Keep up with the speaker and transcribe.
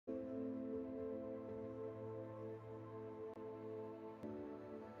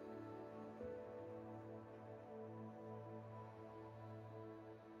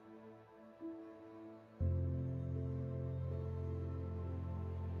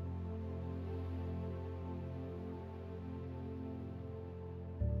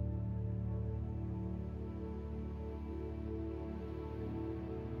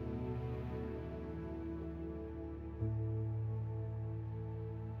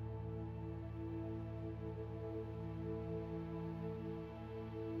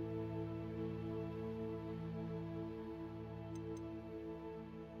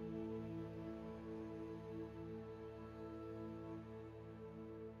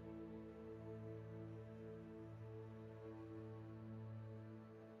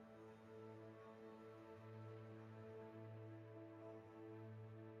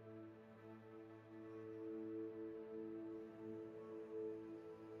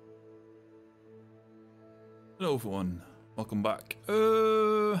Hello everyone, welcome back.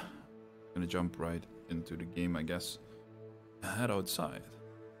 Gonna jump right into the game, I guess. Head outside.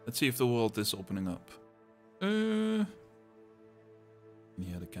 Let's see if the world is opening up. Can you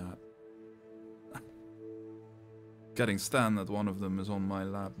hear the cat? Getting Stan that one of them is on my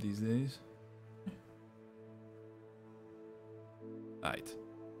lap these days. Right.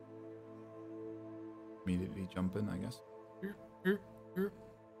 Immediately jump in, I guess.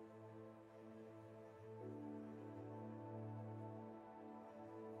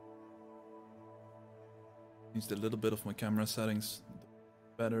 Changed a little bit of my camera settings.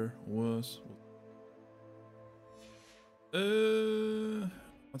 Better, worse.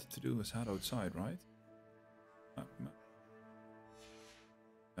 What to do is head outside, right?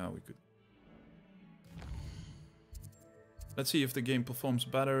 Yeah, we could. Let's see if the game performs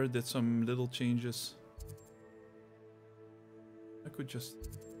better. Did some little changes. I could just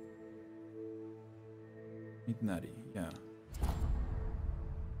meet Natty, yeah.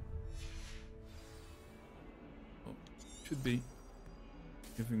 Oh, should be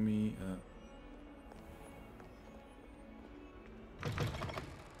giving me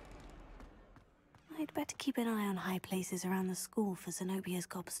I'd better keep an eye on high places around the school for Zenobia's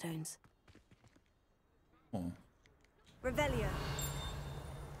gobstones. oh. Revelio.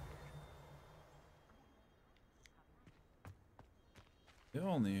 They're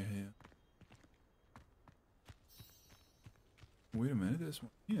all near here. Wait a minute, there's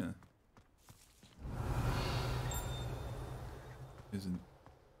one here. Isn't.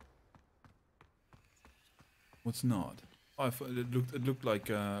 What's not? Oh, it looked like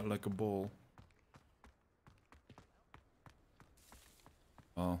a ball.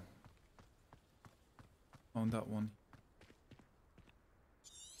 Oh. Found that one.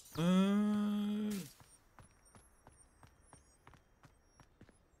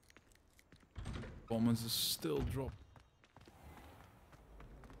 Performance is still dropped.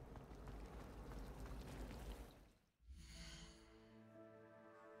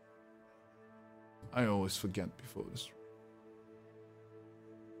 I always forget before this.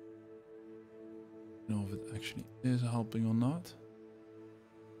 Know if it actually is helping or not.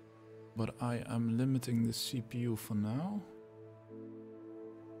 But I am limiting the CPU for now.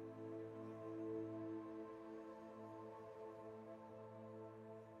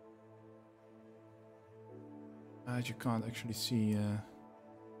 As you can't actually see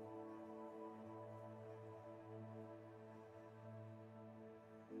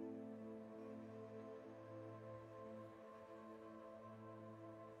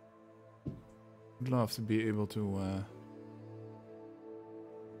I'd love to be able to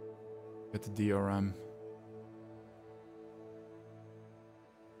get the DRM.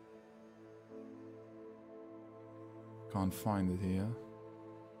 Can't find it here.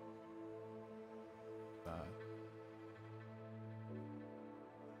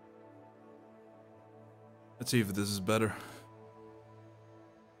 Let's see if this is better.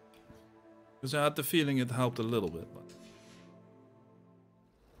 Because I had the feeling it helped a little bit, but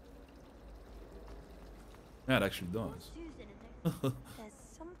yeah, it actually does. There's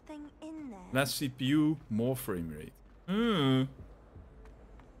something in there. Less CPU, more frame rate.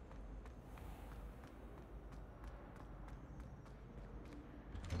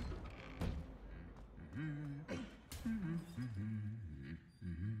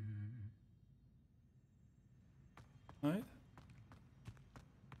 Right?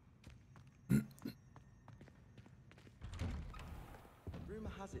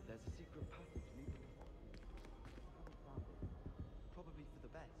 Rumor has it there's a secret passage leading. Haven't found it. Probably for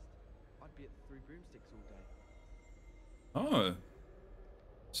the best. I'd be at the Three Broomsticks all day. Oh,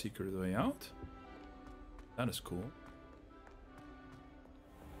 secret way out? That is cool.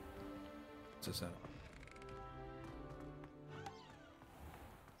 What's this at?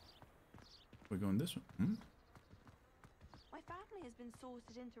 We're going this one. Hmm? My family has been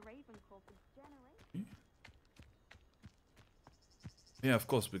sorted into Ravenclaw for generations. Yeah, of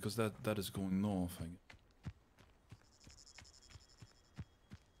course, because that is going north, I guess.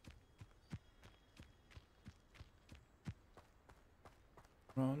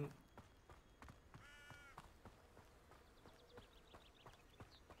 Well,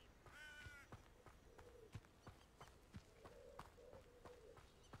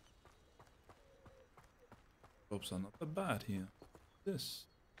 hopes are not that bad here. This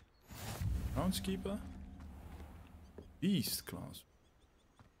groundskeeper, beast class.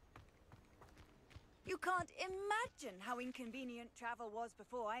 You can't imagine how inconvenient travel was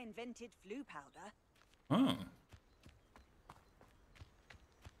before I invented flu powder. Oh.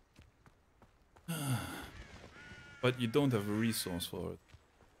 But you don't have a resource for it.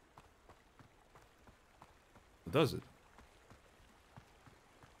 Does it?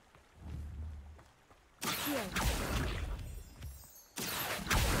 Here.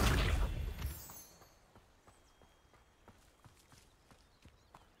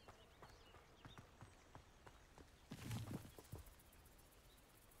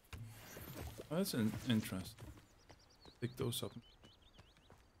 Oh, that's interesting. Pick those up.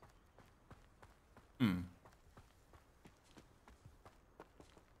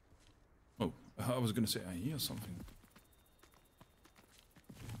 Oh, I was gonna say I hear something.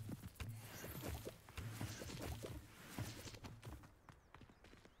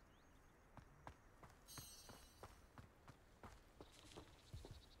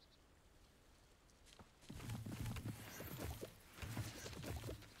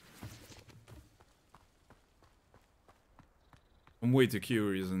 I'm way too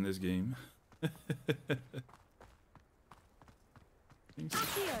curious in this game.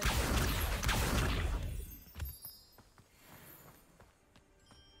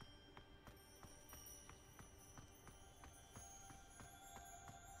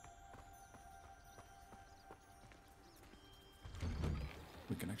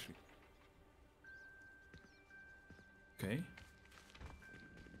 We can actually... Okay.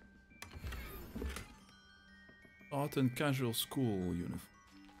 Art and casual school uniform.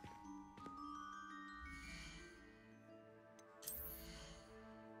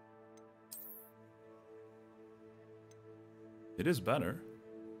 It is better.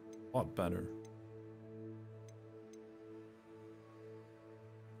 A lot better.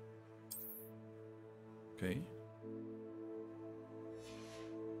 Okay.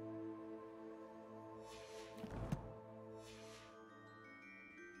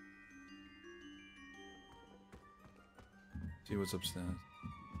 See what's upstairs.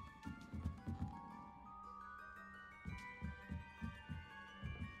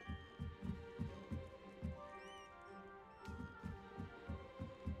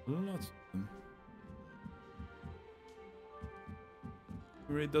 Lots of them.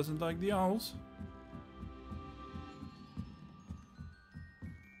 Ray doesn't like the owls.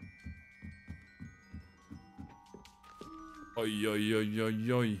 Oi, oi, oi,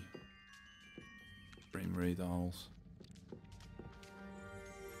 oi, oi. Frame rate owls.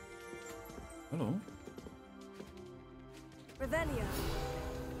 Hello. Revelio.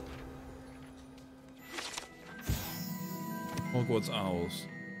 Hogwarts owls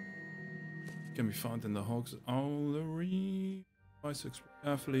can be found in the Hogs Owlery. Twice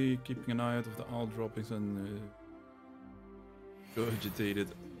carefully, keeping an eye out of the owl droppings and agitated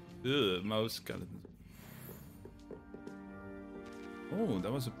mouse skeletons. Oh,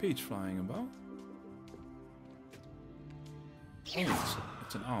 that was a page flying about. Oh,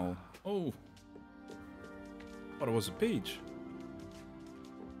 it's an owl. Oh, thought it was a page.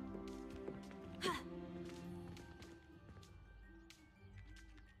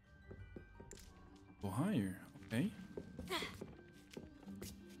 Go higher, okay.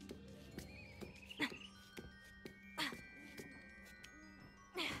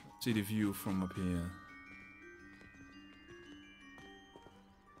 See the view from up here.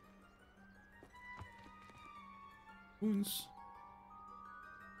 Wounds.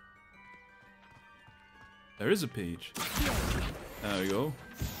 There is a page. There we go.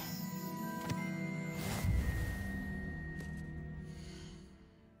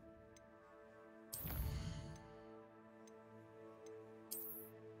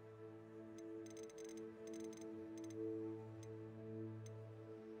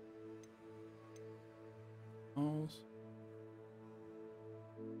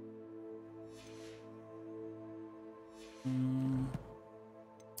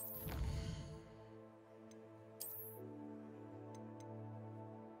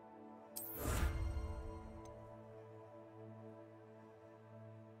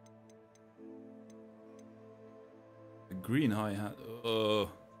 Green high hat.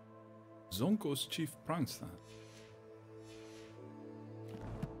 Zonko's chief prankster.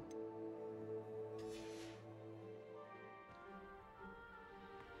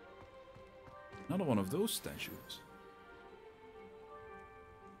 Another one of those statues.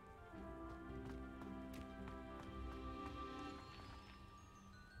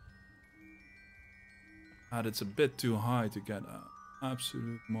 And it's a bit too high to get an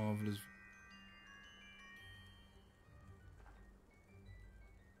absolute marvelous view.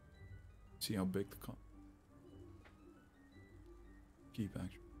 See how big the keep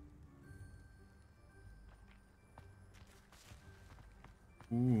actually.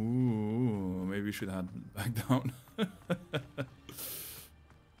 Ooh, maybe we should head back down.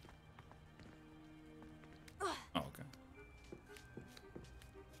 Oh, okay.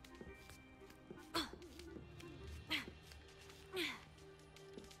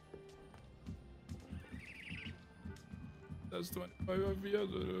 FPS, 25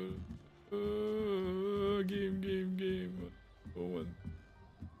 FPS. Game. What's going?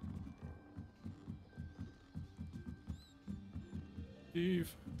 Steve.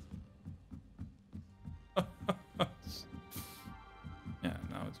 Yeah,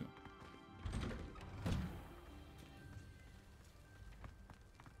 now it's.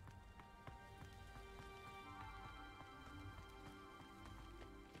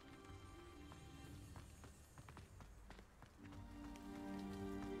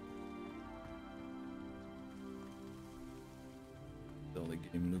 The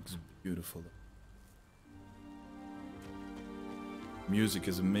game looks beautiful. Music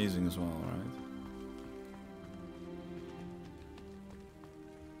is amazing as well, right?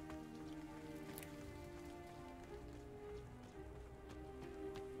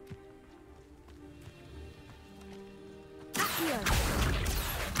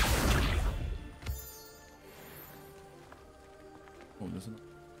 Oh, listen.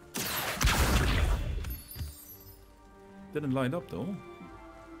 Didn't light up though.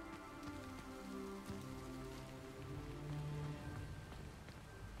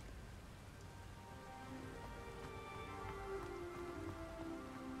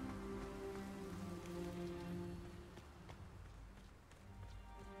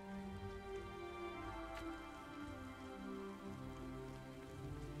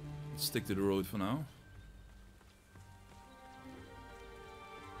 Stick to the road for now.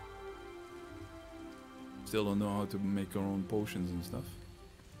 Still don't know how to make our own potions and stuff.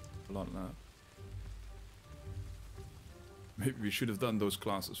 A lot of that. Maybe we should have done those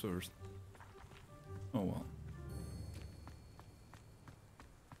classes first. Oh well.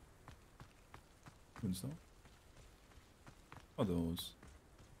 Good stuff. What are those?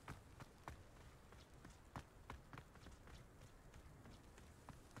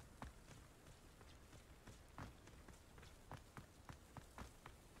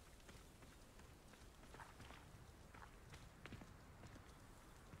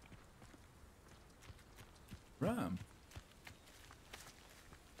 Ram.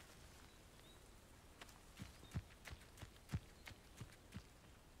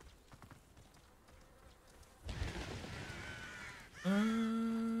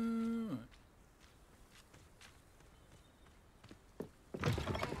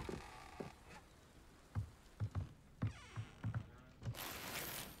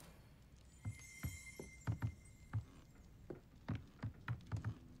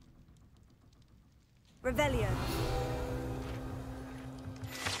 Revelio.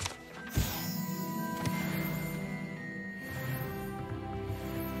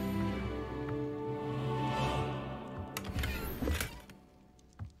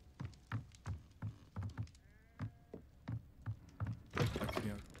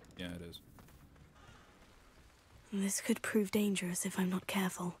 Yeah, it is. This could prove dangerous if I'm not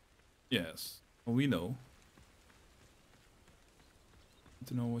careful. Yes. Well, we know.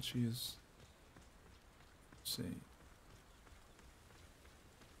 To know what she is. See.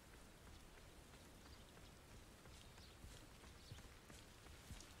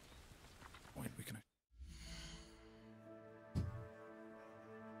 Wait, we can.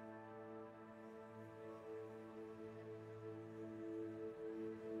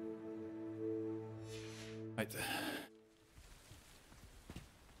 Right.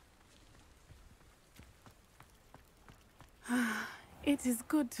 It is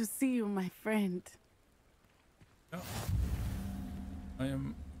good to see you, my friend. Yeah. I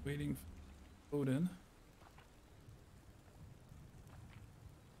am waiting for Odin.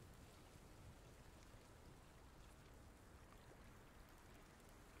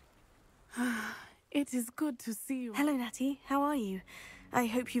 It is good to see you. Hello, Natty. How are you? I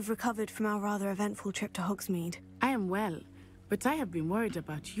hope you've recovered from our rather eventful trip to Hogsmeade. I am well, but I have been worried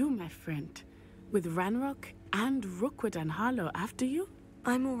about you, my friend. With Ranrock and Rookwood and Harlow after you?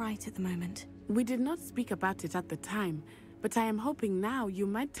 I'm all right at the moment. We did not speak about it at the time, but I am hoping now you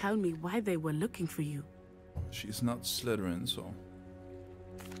might tell me why they were looking for you. She's not Slytherin, so...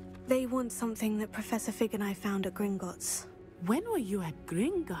 They want something that Professor Fig and I found at Gringotts. When were you at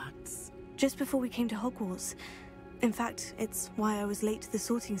Gringotts? Just before we came to Hogwarts. In fact, it's why I was late to the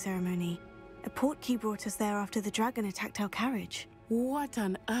sorting ceremony. A portkey brought us there after the dragon attacked our carriage. What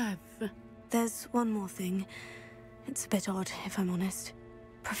on earth? There's one more thing. It's a bit odd, if I'm honest.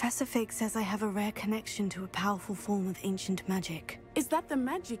 Professor Fig says I have a rare connection to a powerful form of ancient magic. Is that the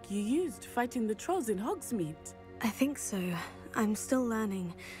magic you used fighting the trolls in Hogsmeade? I think so. I'm still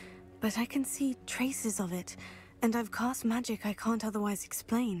learning, but I can see traces of it, and I've cast magic I can't otherwise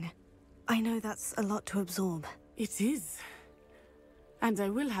explain. I know that's a lot to absorb. It is. And I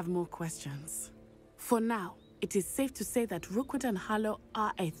will have more questions. For now, it is safe to say that Rookwood and Harlow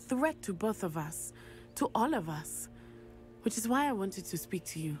are a threat to both of us, to all of us, which is why I wanted to speak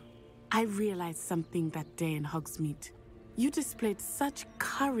to you. I realized something that day in Hogsmeade. You displayed such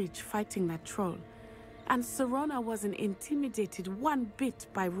courage fighting that troll, and Serona wasn't intimidated one bit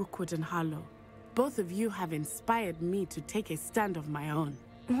by Rookwood and Harlow. Both of you have inspired me to take a stand of my own.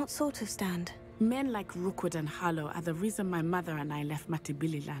 What sort of stand? Men like Rookwood and Harlow are the reason my mother and I left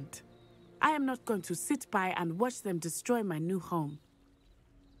Matabeleland. I am not going to sit by and watch them destroy my new home.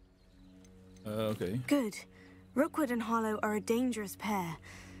 Okay. Good. Rookwood and Harlow are a dangerous pair,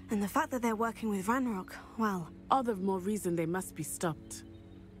 and the fact that they're working with Ranrock, well... All the more reason they must be stopped.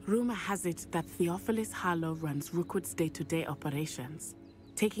 Rumor has it that Theophilus Harlow runs Rookwood's day-to-day operations.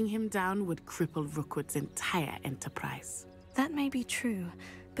 Taking him down would cripple Rookwood's entire enterprise. That may be true,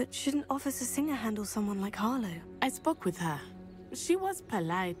 but shouldn't Officer Singer handle someone like Harlow? I spoke with her. She was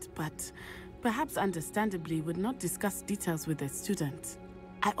polite, but perhaps understandably would not discuss details with a student.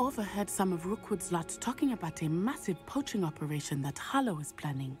 I overheard some of Rookwood's lot talking about a massive poaching operation that Harlow is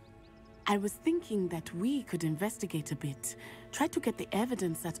planning. I was thinking that we could investigate a bit, try to get the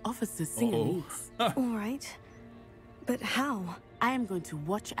evidence that Officer Singer needs. All right. But how? I am going to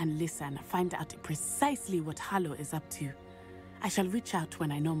watch and listen, find out precisely what Harlow is up to. I shall reach out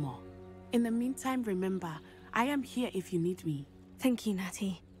when I know more. In the meantime, remember, I am here if you need me. Thank you,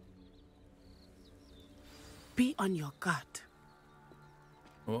 Natty. Be on your guard.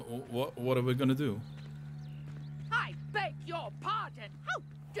 What are we gonna do? I beg your pardon! How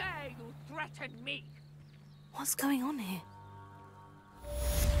dare you threaten me? What's going on here?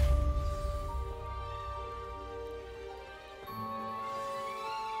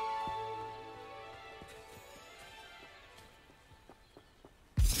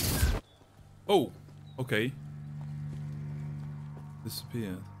 Oh, okay.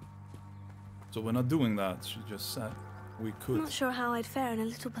 Disappeared. So we're not doing that, she just said we could. I'm not sure how I'd fare in a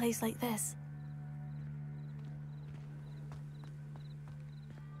little place like this.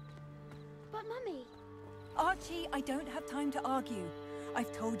 But Mummy, Archie, I don't have time to argue.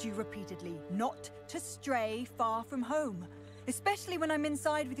 I've told you repeatedly not to stray far from home, especially when I'm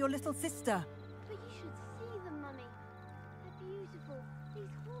inside with your little sister. but you should see them, Mummy. They're beautiful.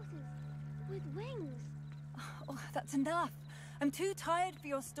 These horses with wings. Oh, that's enough. I'm too tired for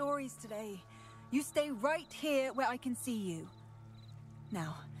your stories today. You stay right here where I can see you.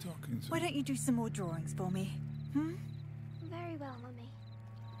 Now, Talking to why don't you do some more drawings for me? Very well, Mummy.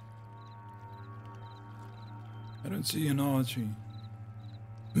 I don't see an Archie.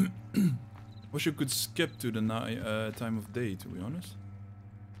 Wish you could skip to the time of day, to be honest.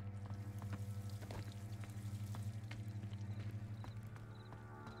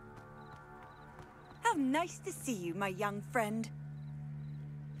 How nice to see you, my young friend.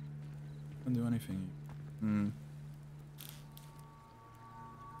 Can't do anything.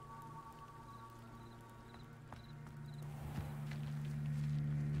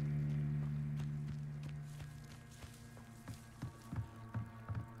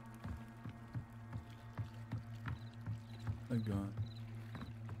 Thank God.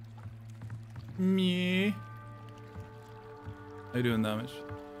 Me. How you doing, damage?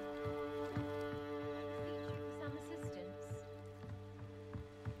 Some assistance.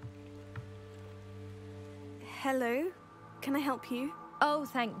 Hello? Can I help you? Oh,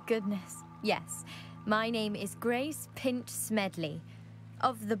 thank goodness. Yes. My name is Grace Pinch Smedley.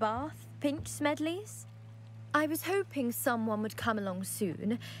 Of the Bath Pinch Smedleys? I was hoping someone would come along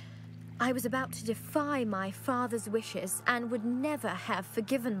soon. I was about to defy my father's wishes and would never have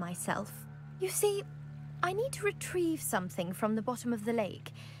forgiven myself. You see, I need to retrieve something from the bottom of the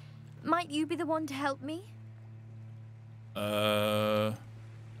lake. Might you be the one to help me?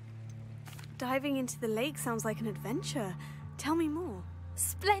 Diving into the lake sounds like an adventure. Tell me more.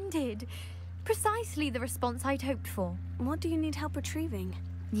 Splendid! Precisely the response I'd hoped for. What do you need help retrieving?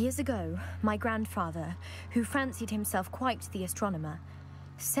 Years ago, my grandfather, who fancied himself quite the astronomer,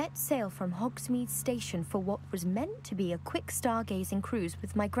 set sail from Hogsmeade Station for what was meant to be a quick stargazing cruise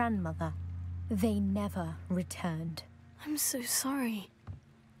with my grandmother. They never returned. I'm so sorry.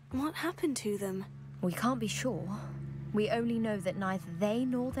 What happened to them? We can't be sure. We only know that neither they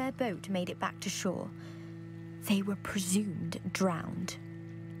nor their boat made it back to shore. They were presumed drowned.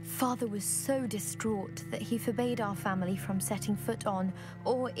 Father was so distraught that he forbade our family from setting foot on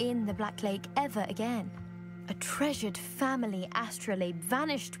or in the Black Lake ever again. A treasured family astrolabe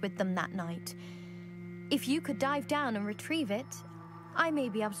vanished with them that night. If you could dive down and retrieve it, I may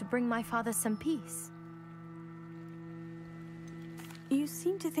be able to bring my father some peace. You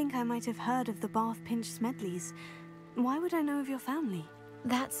seem to think I might have heard of the Bath Pinch Smedleys. Why would I know of your family?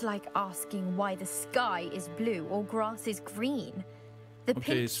 That's like asking why the sky is blue or grass is green. The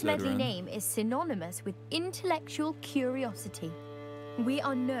Okay, pink Smedley Slytherin. name is synonymous with intellectual curiosity. We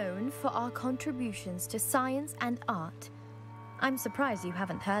are known for our contributions to science and art. I'm surprised you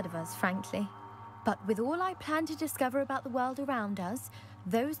haven't heard of us, frankly. But with all I plan to discover about the world around us,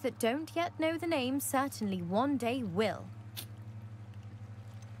 those that don't yet know the name certainly one day will.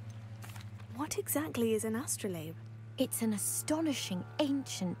 What exactly is an astrolabe? It's an astonishing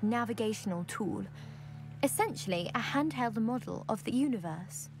ancient navigational tool, essentially a handheld model of the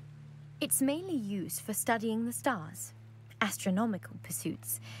universe. It's mainly used for studying the stars, astronomical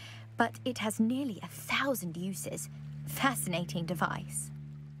pursuits, but it has nearly 1,000 uses. Fascinating device.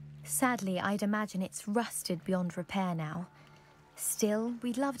 Sadly, I'd imagine it's rusted beyond repair now. Still,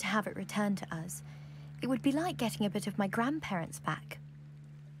 we'd love to have it returned to us. It would be like getting a bit of my grandparents back.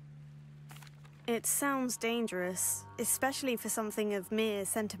 It sounds dangerous, especially for something of mere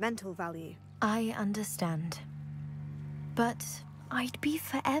sentimental value. I understand. But I'd be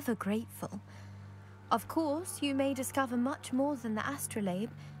forever grateful. Of course, you may discover much more than the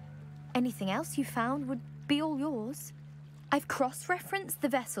astrolabe. Anything else you found would be all yours. I've cross-referenced the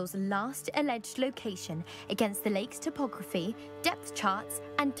vessel's last alleged location against the lake's topography, depth charts,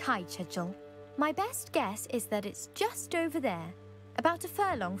 and tide schedule. My best guess is that it's just over there, about a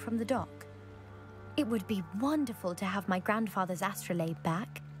furlong from the dock. It would be wonderful to have my grandfather's astrolabe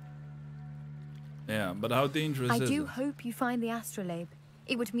back. Yeah, but how dangerous I is do it? hope you find the astrolabe.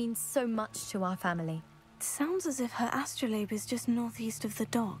 It would mean so much to our family. It sounds as if her astrolabe is just northeast of the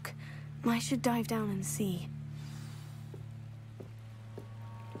dock. I should dive down and see.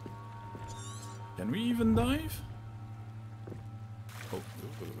 Can we even dive? Oh,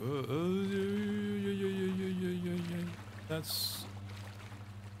 that's...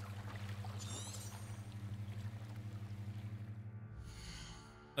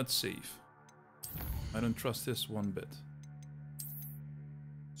 That's safe. I don't trust this one bit.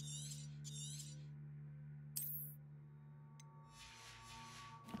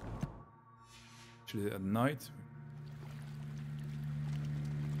 Actually, at night...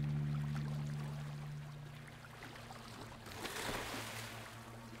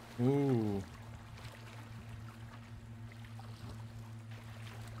 Ooh.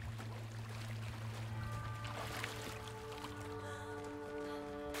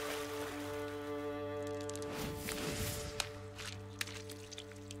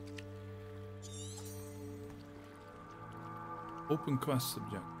 Open quest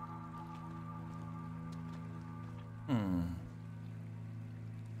subject.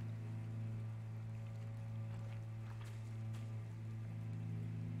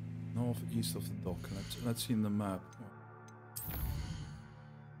 Northeast of the dock. Let's see in the map.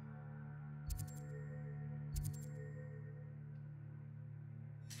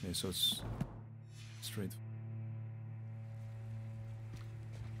 Okay, so it's straight.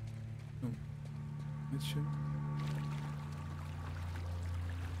 No, it should.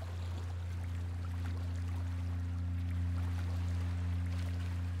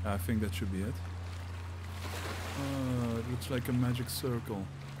 I think that should be it. It looks like a magic circle.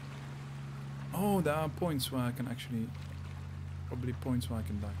 Oh, there are points where I can actually... Probably points where I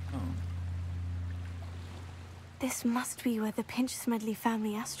can dive down. This must be where the Pinch Smedley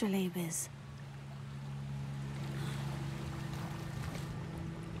family astrolabe is.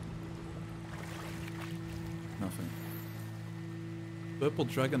 Nothing. Purple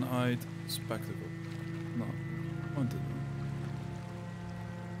dragon-eyed spectacle. No, wanted one.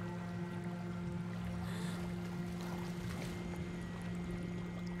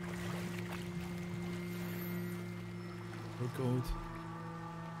 Code.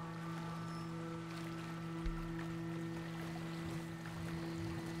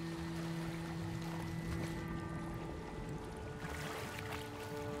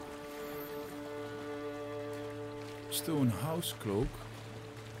 Stone house cloak.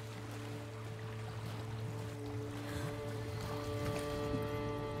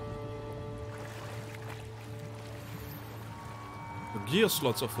 The gear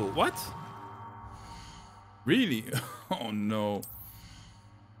slots are full. What? Really? Oh no.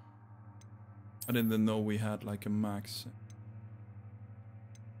 I didn't know we had like a max.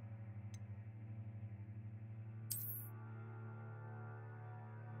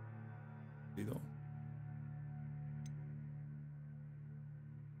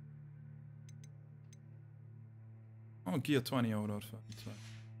 Oh, gear 20 out of that.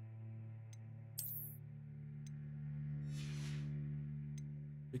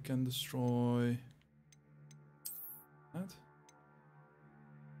 We can destroy that.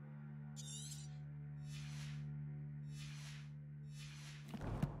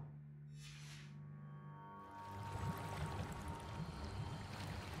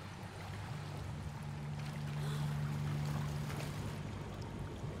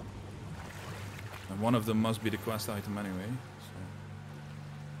 And one of them must be the quest item anyway.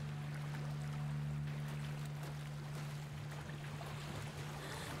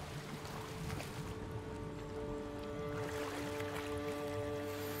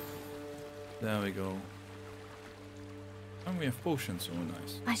 So. There we go. And we have potions, so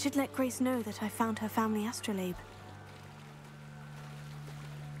nice. I should let Grace know that I found her family astrolabe.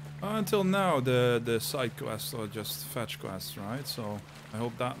 Until now, the side quests are just fetch quests, right? So I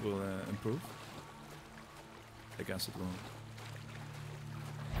hope that will improve. I guess it will.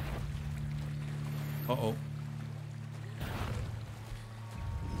 Uh-oh.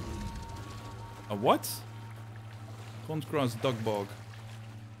 A what? Contrast duck bog.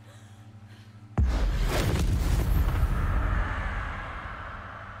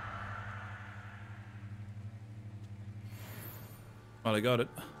 Well, I got it.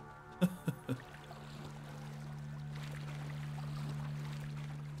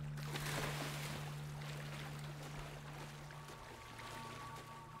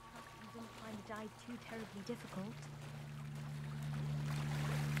 Too terribly difficult.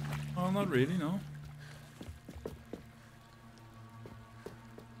 Oh, not really, no.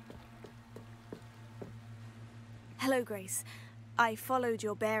 Hello, Grace. I followed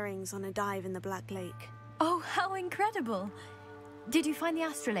your bearings on a dive in the Black Lake. Oh, how incredible! Did you find the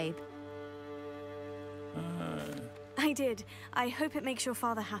astrolabe? I did. I hope it makes your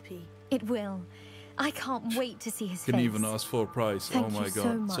father happy. It will. I can't wait to see his Can face. even ask for a price. Thank oh my you god.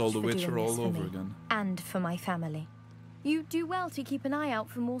 so much It's all the for Witcher doing this all for over me. again. And for my family. You do well to keep an eye out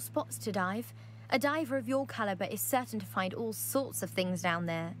for more spots to dive. A diver of your caliber is certain to find all sorts of things down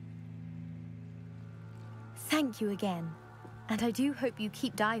there. Thank you again. And I do hope you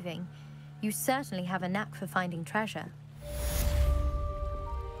keep diving. You certainly have a knack for finding treasure.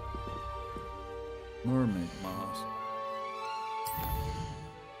 Mermaid mask.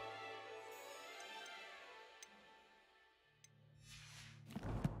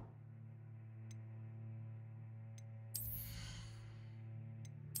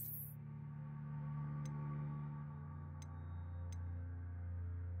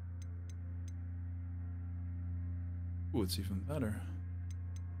 Ooh, it's even better.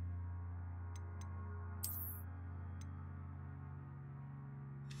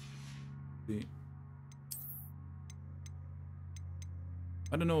 See.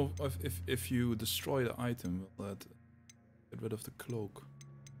 I don't know if you destroy the item, will that get rid of the cloak?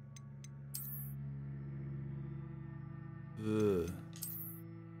 Ugh.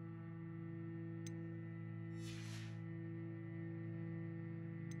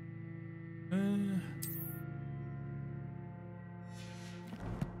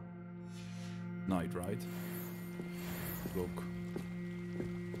 Night, right? Cloak.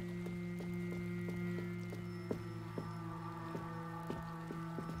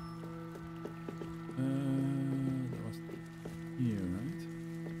 That was here, right?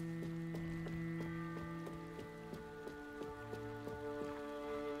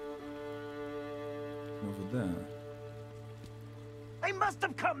 Over there. They must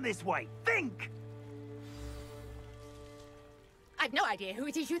have come this way. Think! I've no idea who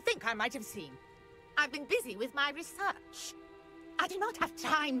it is you think I might have seen. I've been busy with my research. I do not have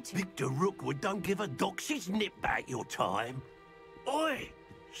time to... Victor Rookwood don't give a doxy's nip back your time. Oi!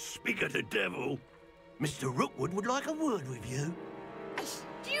 Speak of the devil. Mr. Rookwood would like a word with you. A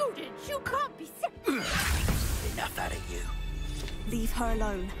student? You can't be... Enough out of you. Leave her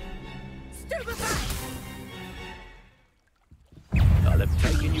alone. Stupefy! I'll have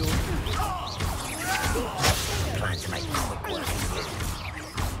taken your... Plan to make quick work of you.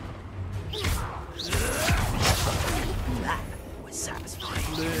 That was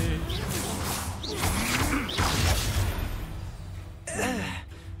satisfying.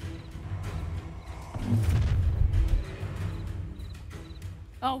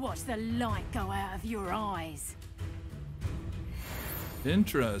 I'll watch the light go out of your eyes.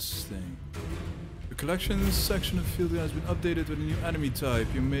 Interesting. The collections section of the field has been updated with a new enemy type.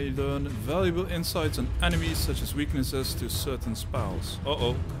 You may learn valuable insights on enemies such as weaknesses to certain spells.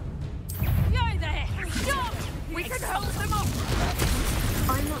 Uh-oh. Yo there! Stop! We can hold them off!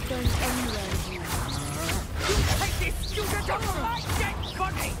 I'm not going anywhere with you. You take this student off my dead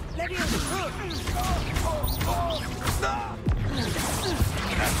body! Let him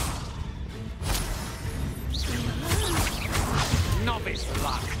Novice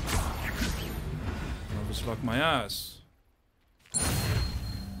luck! Novice luck my ass.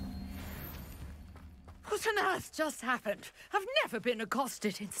 What on earth just happened? I've never been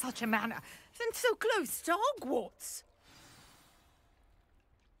accosted in such a manner, and so close to Hogwarts.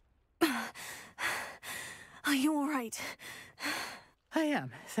 Are you all right? I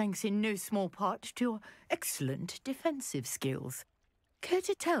am, thanks in no small part to your excellent defensive skills. Care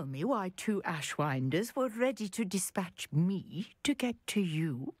to tell me why 2 Ashwinders were ready to dispatch me to get to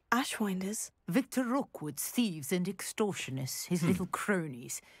you? Ashwinders? Victor Rookwood's thieves and extortionists, his little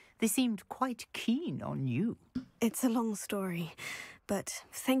cronies. They seemed quite keen on you. It's a long story, but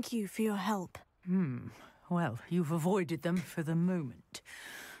thank you for your help. Well, you've avoided them for the moment.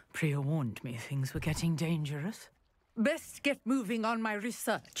 Priya warned me things were getting dangerous. Best get moving on my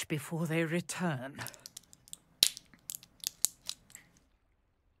research before they return.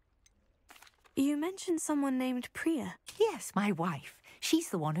 You mentioned someone named Priya. Yes, my wife. She's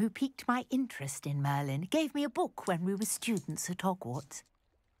the one who piqued my interest in Merlin. Gave me a book when we were students at Hogwarts.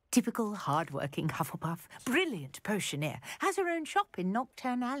 Typical hard-working Hufflepuff, brilliant potioneer, has her own shop in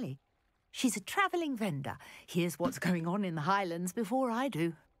Nocturne Alley. She's a travelling vendor. Hears what's going on in the Highlands before I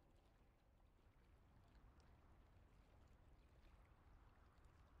do.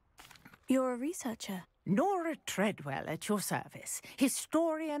 You're a researcher. Nora Treadwell at your service,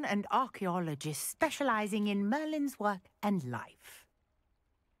 historian and archaeologist specialising in Merlin's work and life.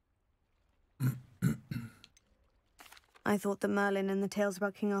 I thought that Merlin and the tales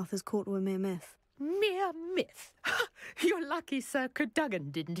about King Arthur's court were mere myth. Mere myth? You're lucky Sir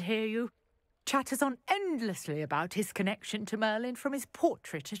Cadogan didn't hear you. Chatters on endlessly about his connection to Merlin from his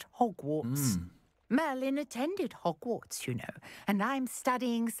portrait at Hogwarts. Merlin attended Hogwarts, you know, and I'm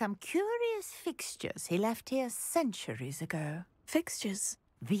studying some curious fixtures he left here centuries ago. Fixtures?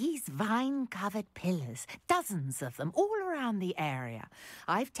 These vine-covered pillars, dozens of them, all around the area.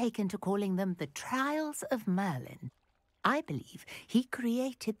 I've taken to calling them the Trials of Merlin. I believe he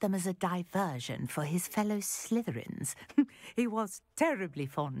created them as a diversion for his fellow Slytherins. He was terribly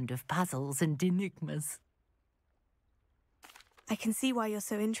fond of puzzles and enigmas. I can see why you're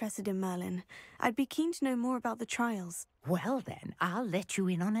so interested in Merlin. I'd be keen to know more about the trials. Well then, I'll let you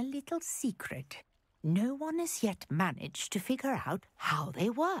in on a little secret. No one has yet managed to figure out how they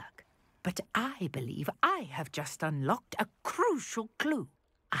work. But I believe I have just unlocked a crucial clue.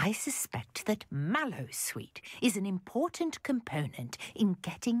 I suspect that Mallowsweet is an important component in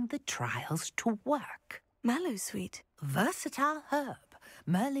getting the trials to work. Mallowsweet? Versatile herb.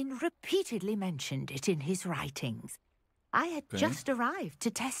 Merlin repeatedly mentioned it in his writings. I had just arrived to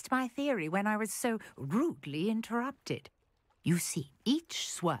test my theory when I was so rudely interrupted. You see, each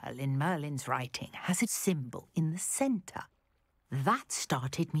swirl in Merlin's writing has a symbol in the centre. That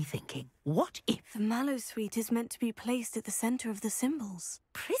started me thinking, what if... The Mallowsweet is meant to be placed at the centre of the symbols.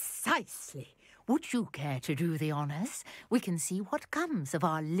 Precisely. Would you care to do the honours? We can see what comes of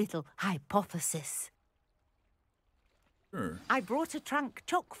our little hypothesis. Sure. I brought a trunk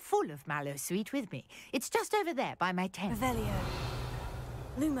chock full of Mallowsweet with me. It's just over there by my tent. Revelio.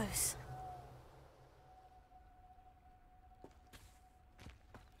 Lumos.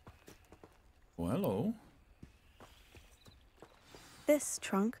 Oh, hello. This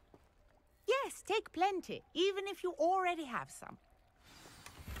trunk? Yes, take plenty, even if you already have some.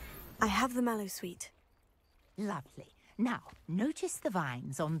 I have the Mallowsweet. Lovely. Now, notice the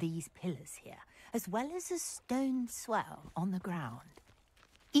vines on these pillars here, as well as a stone swell on the ground.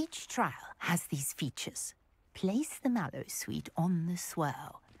 Each trial has these features. Place the Mallowsweet on the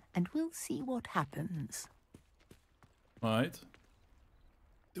swell, and we'll see what happens. Right.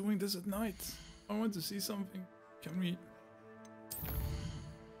 Doing this at night. I want to see something. Can we...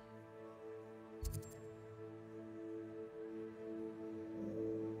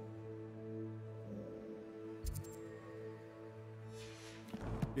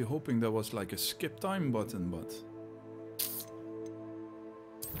 Be hoping there was like a skip time button, but...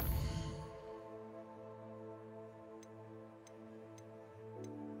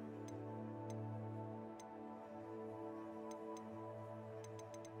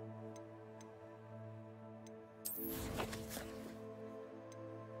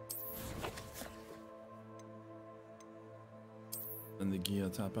 And the gear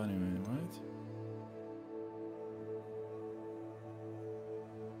tap anyway, right?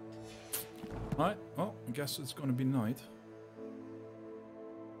 Right, well, I guess it's gonna be night.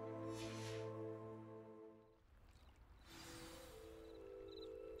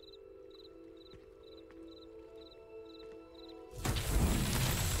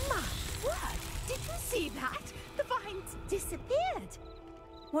 My word! Did you see that? The vines disappeared.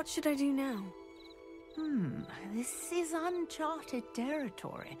 What should I do now? This is uncharted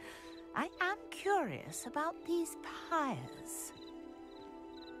territory. I am curious about these pyres.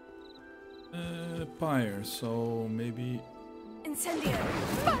 Pyre, so maybe... Incendio!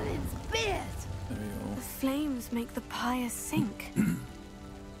 Merlin's beard! There you The flames make the pyre sink.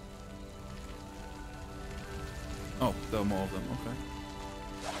 Oh, there are more of them, okay.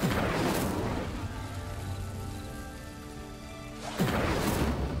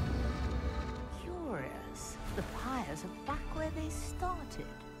 wanted.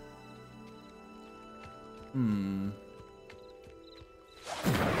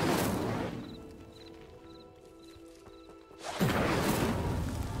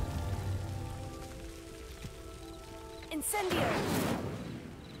 Incendio!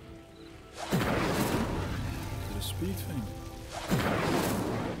 The speed thing.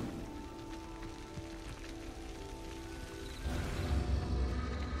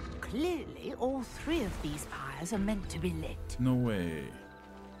 Clearly, all three of these fires are meant to be lit. No way.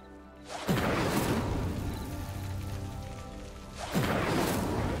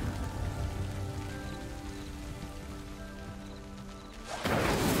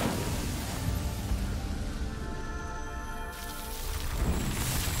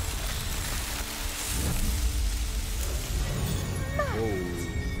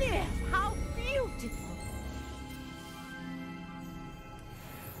 Yes, how beautiful!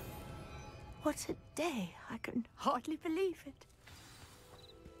 What a day! I can hardly believe it.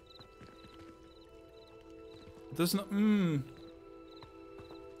 Does not.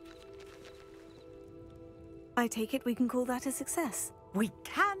 I take it we can call that a success. We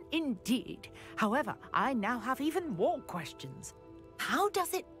can indeed. However, I now have even more questions. How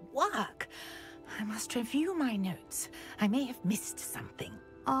does it work? I must review my notes. I may have missed something.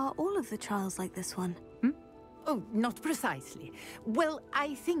 Are all of the trials like this one? Oh, not precisely. Well,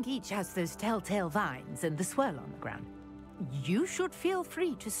 I think each has those telltale vines and the swirl on the ground. You should feel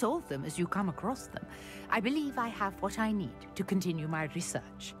free to solve them as you come across them. I believe I have what I need to continue my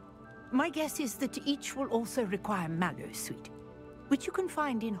research. My guess is that each will also require Mallowsweet, which you can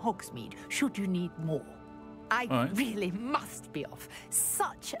find in Hogsmeade should you need more. I really must be off.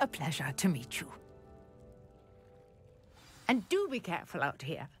 Such a pleasure to meet you. And do be careful out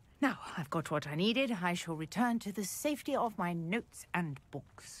here. Now, I've got what I needed. I shall return to the safety of my notes and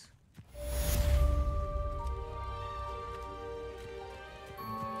books.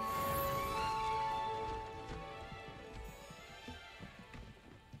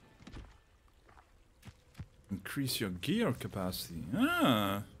 Increase your gear capacity.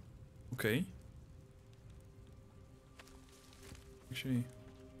 Ah, okay. Actually,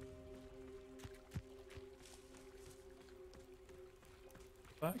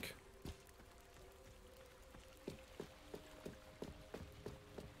 back.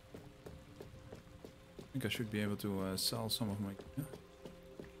 I think I should be able to sell some of my.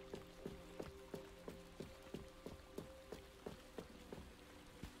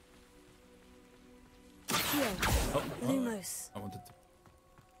 Yeah. Lumos. I wanted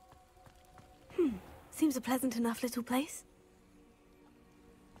to. Seems a pleasant enough little place.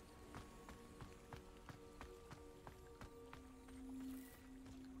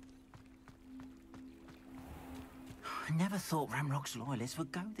 I never thought Ranrock's loyalists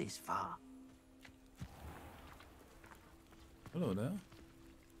would go this far. Hello there.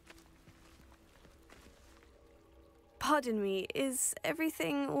 Pardon me, is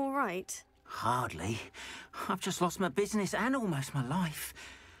everything all right? Hardly. I've just lost my business and almost my life.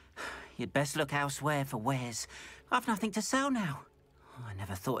 You'd best look elsewhere for wares. I've nothing to sell now. I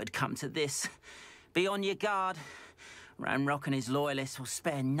never thought it'd come to this. Be on your guard. Ranrock and his loyalists will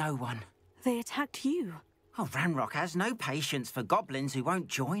spare no one. They attacked you. Oh, Ranrock has no patience for goblins who won't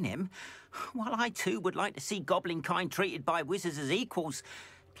join him. While I too would like to see goblin kind treated by wizards as equals,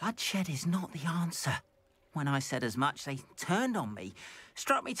 bloodshed is not the answer. When I said as much, they turned on me,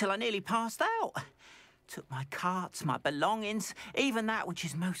 struck me till I nearly passed out. Took my carts, my belongings, even that which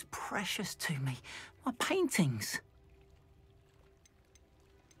is most precious to me, my paintings.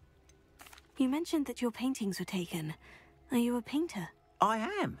 You mentioned that your paintings were taken. Are you a painter? I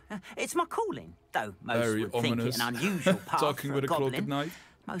am. It's my calling, though most Very would think it ominous. an unusual path Talking for with a a cloak goblin. at night.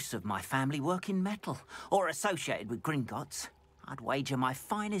 Most of my family work in metal, or associated with Gringotts. I'd wager my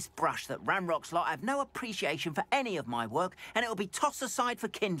finest brush that Ranrock's lot have no appreciation for any of my work, and it'll be tossed aside for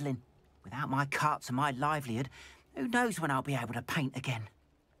kindling. Without my carts and my livelihood, who knows when I'll be able to paint again?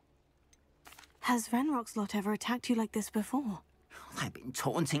 Has Ranrock's lot ever attacked you like this before? They've been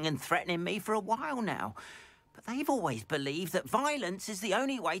taunting and threatening me for a while now, but they've always believed that violence is the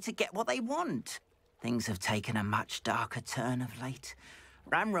only way to get what they want. Things have taken a much darker turn of late.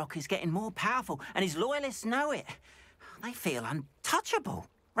 Ranrock is getting more powerful, and his loyalists know it. They feel untouchable.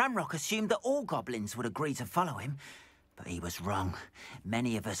 Ranrock assumed that all goblins would agree to follow him, but he was wrong.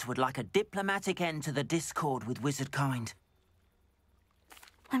 Many of us would like a diplomatic end to the discord with wizard kind.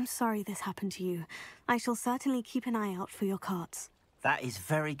 I'm sorry this happened to you. I shall certainly keep an eye out for your carts. That is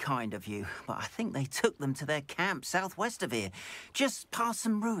very kind of you, but I think they took them to their camp southwest of here, just past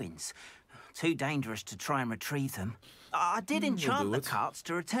some ruins. Too dangerous to try and retrieve them. I did enchant the carts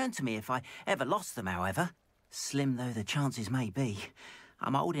to return to me if I ever lost them, however. Slim though the chances may be,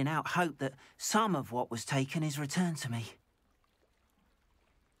 I'm holding out hope that some of what was taken is returned to me.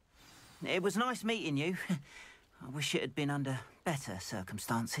 It was nice meeting you. I wish it had been under better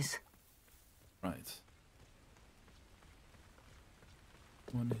circumstances. Right.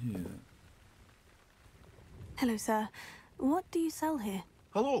 One here. Hello, sir. What do you sell here?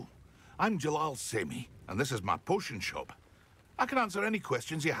 Hello, I'm Jalal Semi, and this is my potion shop. I can answer any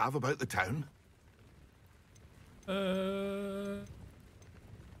questions you have about the town.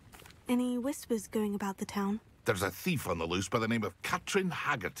 Any whispers going about the town? There's a thief on the loose by the name of Katrin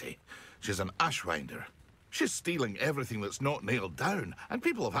Haggerty. She's an ashwinder. She's stealing everything that's not nailed down, and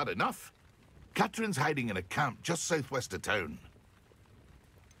people have had enough. Katrin's hiding in a camp just southwest of town.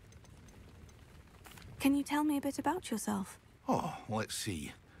 Can you tell me a bit about yourself? Oh, let's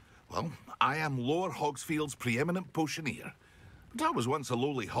see. Well, I am Lower Hogsfield's preeminent potioneer. But I was once a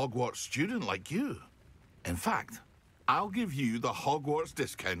lowly Hogwarts student like you. In fact, I'll give you the Hogwarts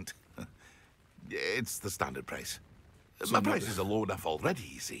discount. It's the standard price. My prices are low enough already,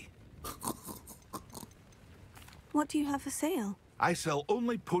 you see. What do you have for sale? I sell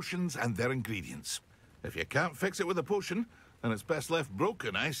only potions and their ingredients. If you can't fix it with a potion, then it's best left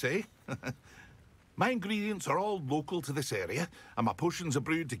broken, I say. My ingredients are all local to this area, and my potions are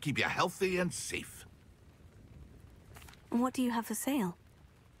brewed to keep you healthy and safe. What do you have for sale?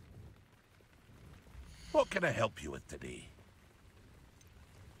 What can I help you with today?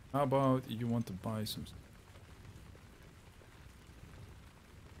 How about you want to buy some...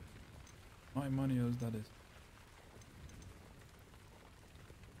 My money, as that is.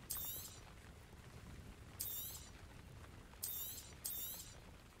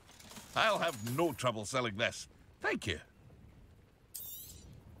 I'll have no trouble selling this. Thank you.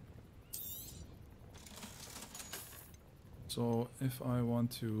 So, if I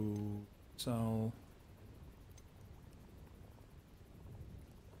want to sell...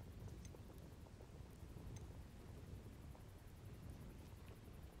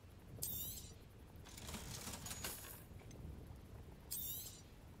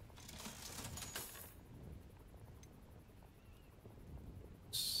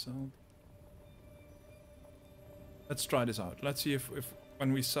 Let's try this out. Let's see if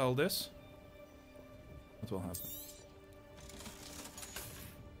when we sell this, what will happen.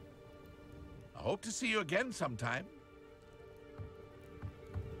 I hope to see you again sometime.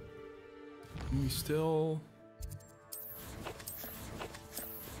 We still...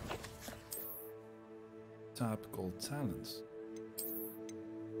 Tap gold talents.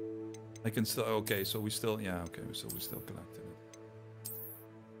 I can still... Okay, so we still... Yeah, okay, so we still collected it.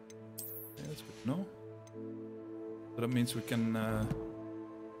 Okay, that's good. No? So that means we can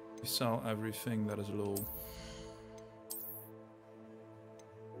sell everything that is low.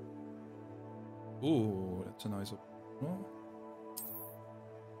 Ooh, that's a nice... Oh.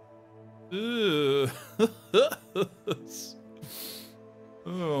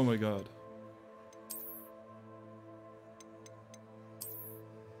 Oh my god.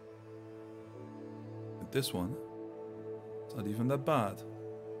 And this one, it's not even that bad.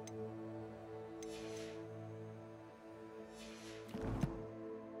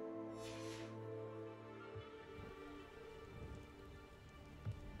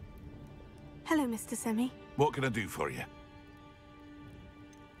 Hello, Mr. Semi. What can I do for you?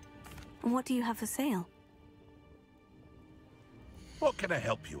 What do you have for sale? What can I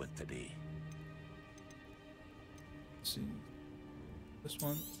help you with today? Let's see. This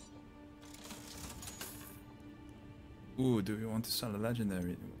one. Ooh, do we want to sell a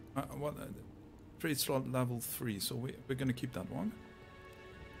legendary? What? Trade slot level 3, so we're gonna keep that one.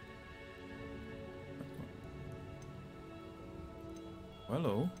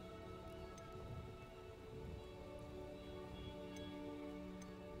 Hello.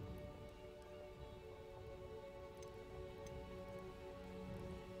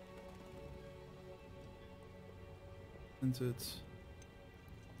 It.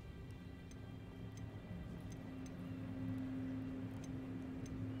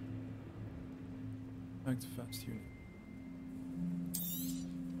 Back to fast unit.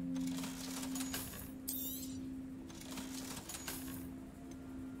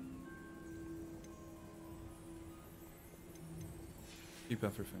 Keep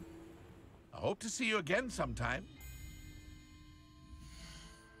everything. I hope to see you again sometime.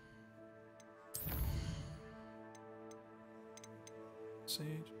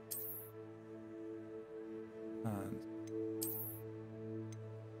 Sage. And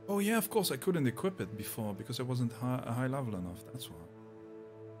oh yeah, of course I couldn't equip it before because I wasn't high level enough. That's why.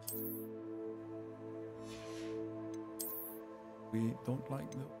 We don't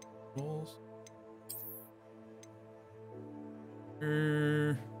like the rolls.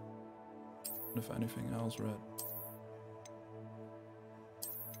 If anything else red.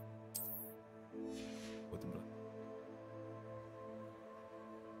 What the black?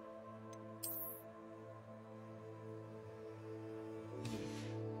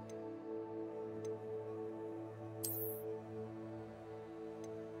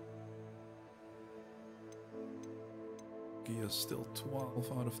 Gear's still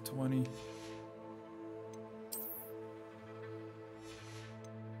 12 out of 20.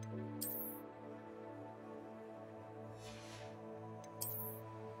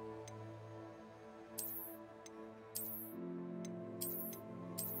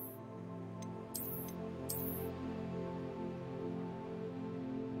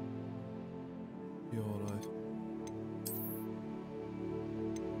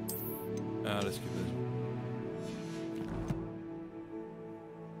 Let's keep this.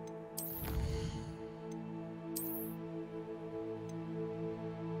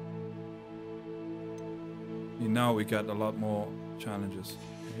 Now we get a lot more challenges.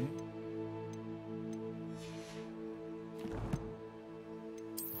 Okay.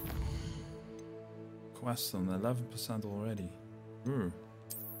 Quest on 11% already.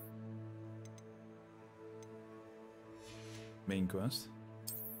 Main quest.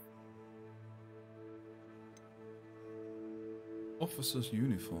 Officer's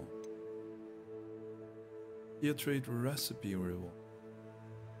uniform. Gear trade recipe reward.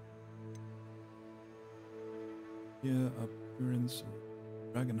 Gear appearance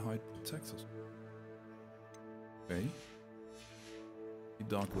dragonhide protectors. Okay. The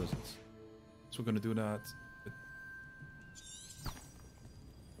dark wizards. So we're gonna do that.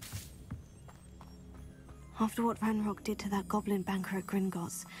 After what Ranrock did to that goblin banker at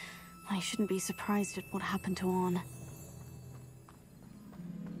Gringotts, I shouldn't be surprised at what happened to Arn.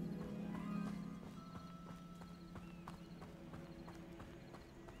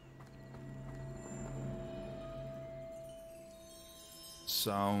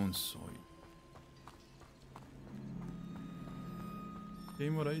 Sounds so.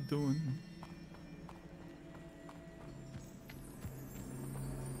 Game, what are you doing?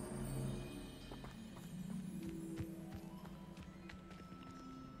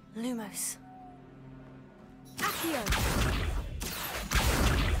 Lumos. Accio.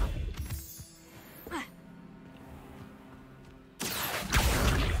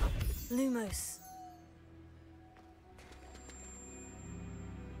 Lumos.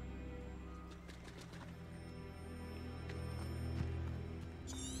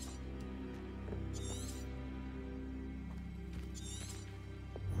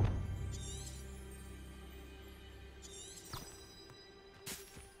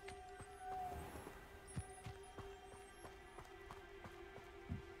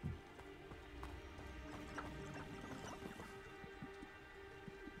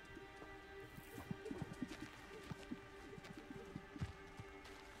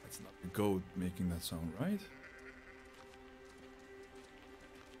 Goat making that sound, right?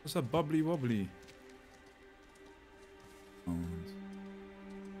 What's that bubbly wobbly sound?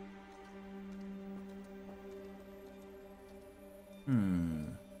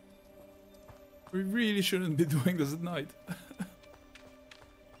 We really shouldn't be doing this at night.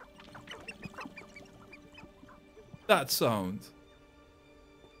 That sound.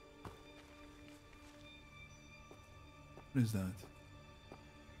 What is that?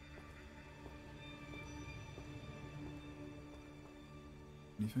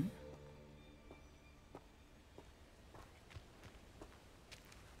 Anything?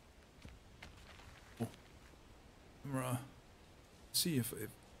 Oh. Camera. See if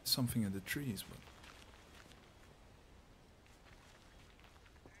something in the trees, but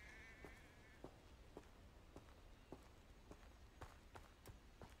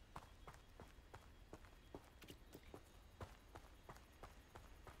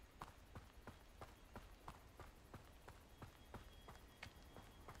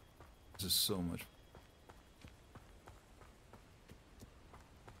this is so much.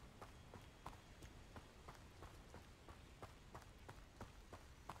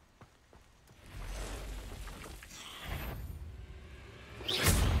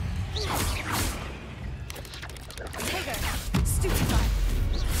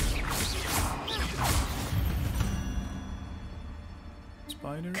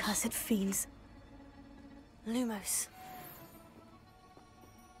 Spiders? Cursed fiends. Lumos.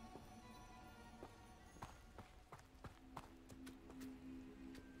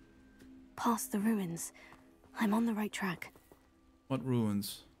 Past the ruins. I'm on the right track. What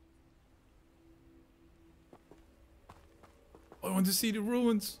ruins? I want to see the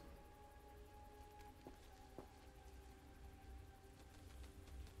ruins.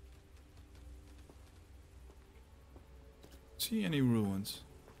 see any ruins.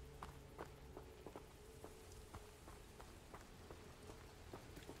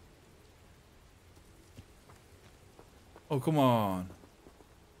 Oh, come on.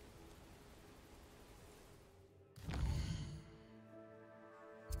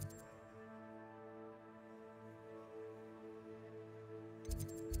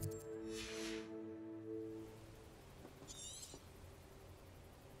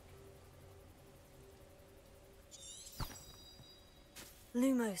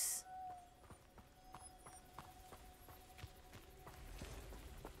 Lumos.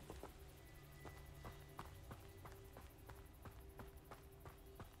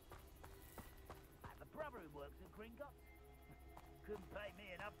 Works at Gringotts. Couldn't pay me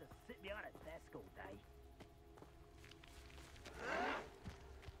enough to sit behind a desk all day.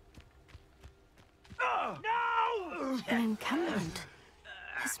 No! An encampment.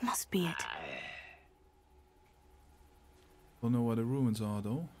 This must be it. Don't know where the ruins are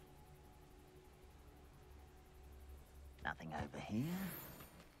though. Nothing over here.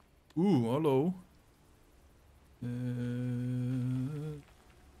 Ooh, hello.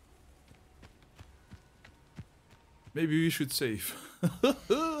 Maybe we should save.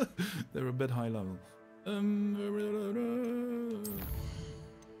 They're a bit high level.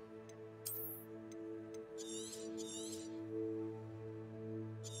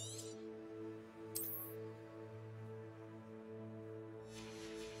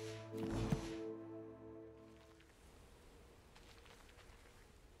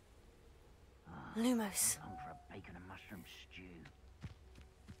 Lumos. I'm for a bacon and mushroom stew.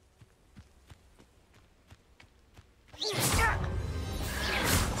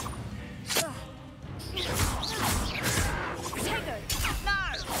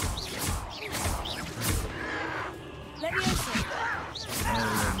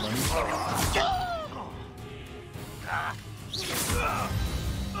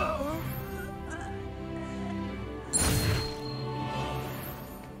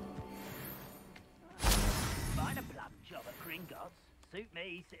 Find a plum job at Gringotts. Suit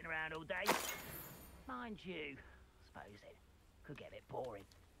me, sitting around all day. Mind you, suppose it could get a bit boring.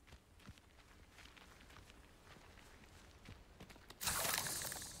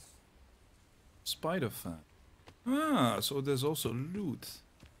 Spider fan. Ah, so there's also loot.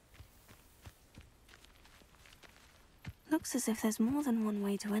 Looks as if there's more than one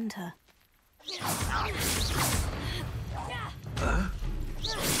way to enter.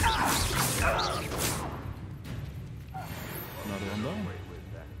 Another one down.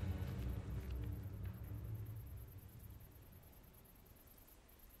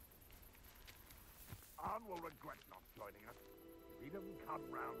 Arn will regret not joining us. If he doesn't come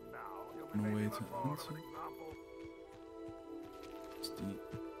round now, he'll be No way making to us all enter. an example. It's the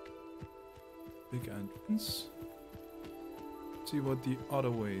big entrance. See what the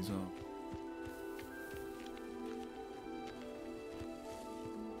other ways are.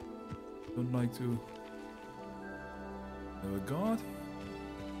 Don't like to have a guard.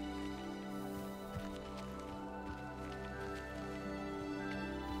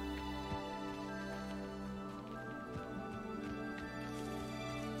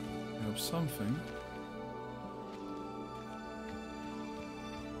 Have something.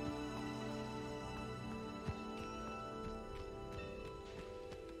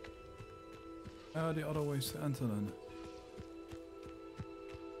 The other ways to enter then.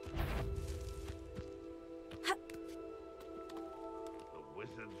 The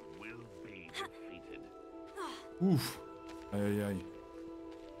wizards will be defeated. Oof. Ay, ay, ay.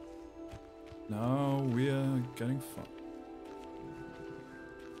 Now we are getting fun.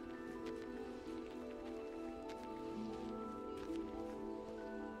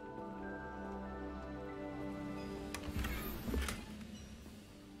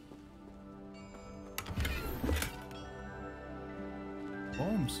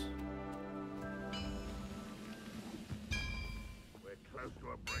 Bombs. We're close to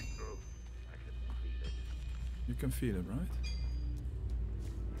a breakthrough. I can feel it. You can feel it, right?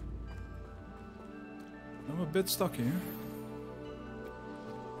 I'm a bit stuck here.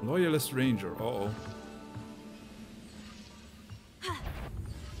 Loyalist Ranger. Uh-oh. Oh,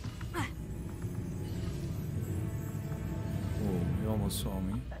 he almost saw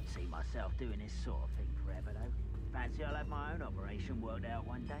me. Don't see myself doing this sort of thing forever, though. Fancy I'll have my own operation worked out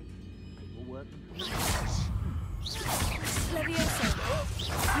one day. People working for me. Levioso.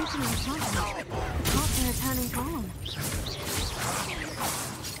 Open enchantment. Hearts in a turning column.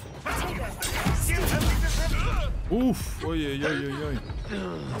 Oof! Oi, oi, oi, oi, oi.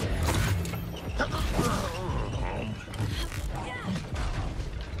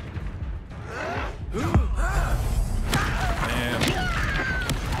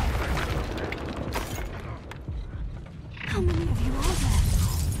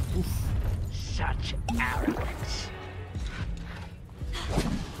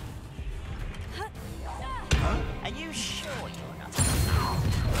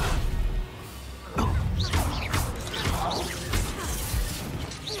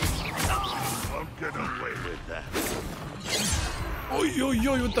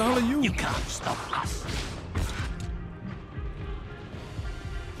 Yo, yo, what the hell are you? You can't stop us.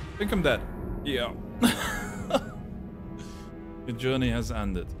 I think I'm dead. Yeah. Your journey has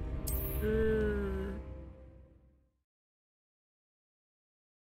ended.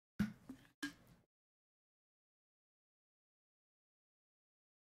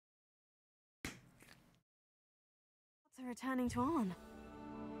 What's returning to Arn?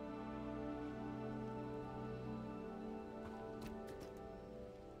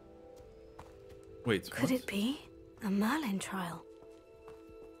 Wait, could it be a Merlin trial?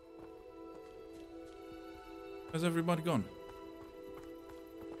 Where's everybody gone?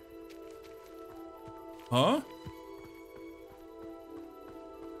 Huh?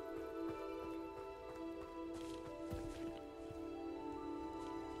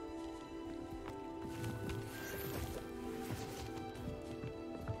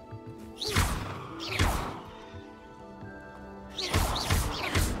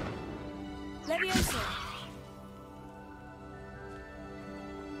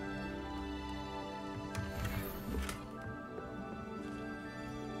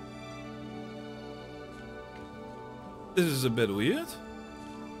 This is a bit weird.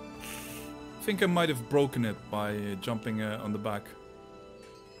 I think I might have broken it by jumping on the back.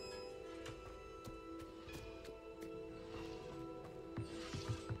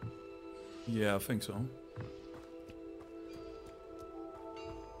 Yeah, I think so.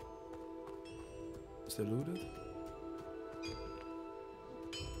 Is they looted?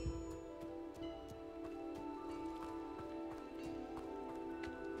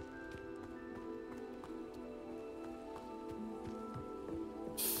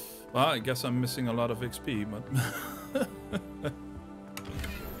 Well, I guess I'm missing a lot of XP, but...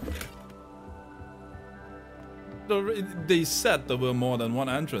 They said there were more than one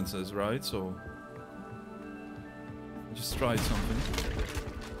entrances, right? So... I just tried something.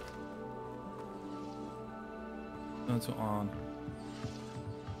 That's on.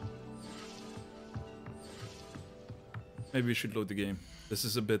 Maybe we should load the game. This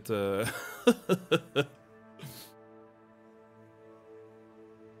is a bit...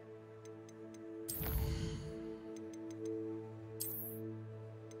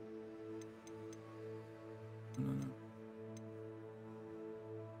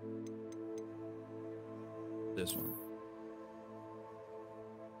 This one.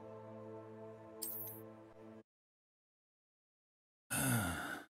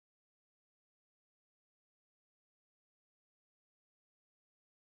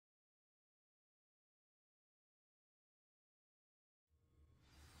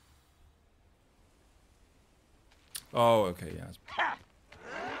 Oh, okay, yeah.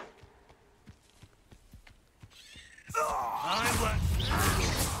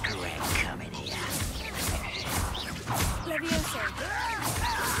 Coming here.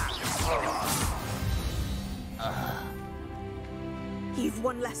 You've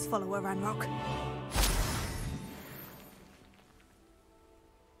one less follower, Ranrock.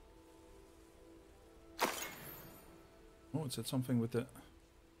 Oh, it said something with the...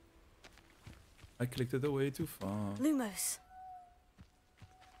 I clicked it away too far. Lumos.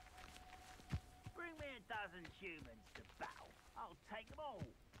 Bring me a dozen humans to battle. I'll take them all.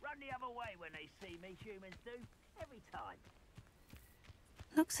 Run the other way when they see me, humans do. Every time.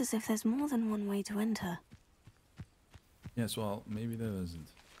 Looks as if there's more than one way to enter. Yes, well, maybe there isn't.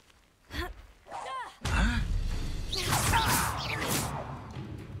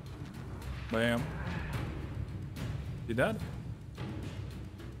 Bam. You dead?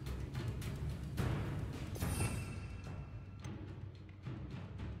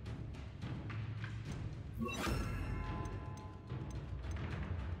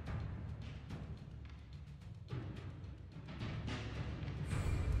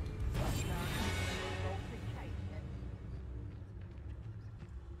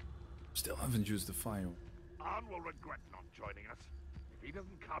 Still haven't used the file. Arn will regret not joining us. If he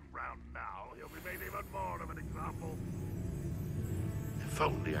doesn't come round now, he'll be made even more of an example. If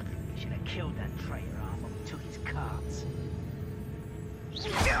only I could... Should have killed that traitor Arn when we took his carts.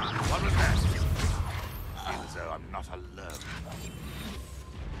 What was that? Seems though I'm not alone.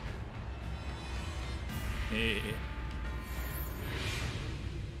 Hey.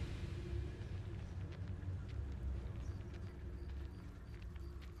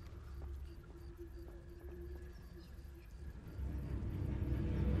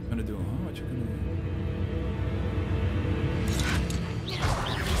 Gonna do, huh? What you gonna do?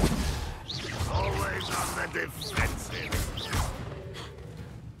 Always on the defensive.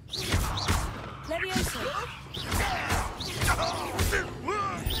 Leviosa!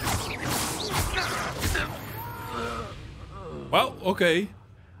 Well, okay.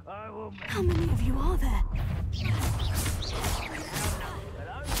 How many of you are there? You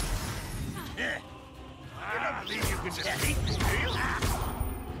don't believe you can defeat me, do you?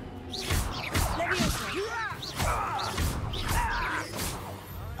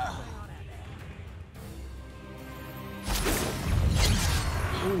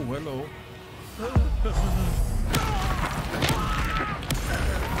 Oh, hello.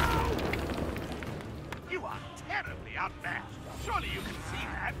 You are terribly outmatched. Surely you can see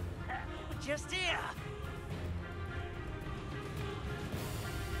that. Just here.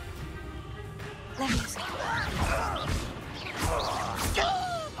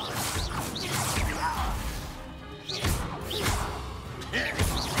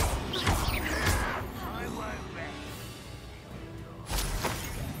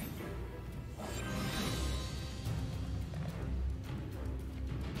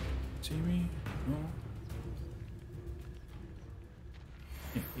 See me? No.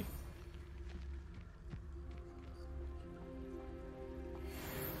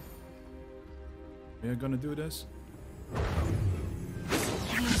 We're gonna do this.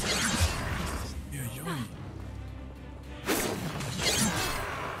 Yeah,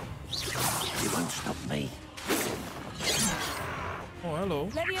 You won't stop me. Oh, hello.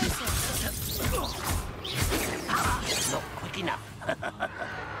 Not quick enough.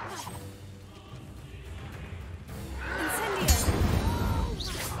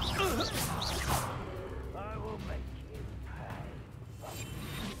 I will make you pay.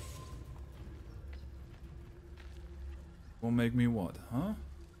 Won't make me what, huh?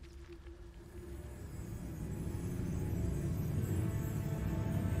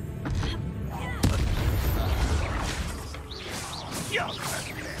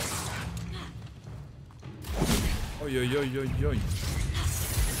 Oi, oi, oi, oi, oi.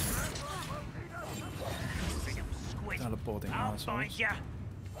 Teleporting assholes.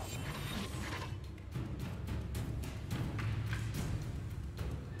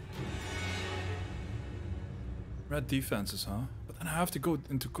 Red defenses, huh? But then I have to go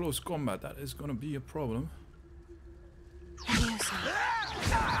into close combat. That is gonna be a problem.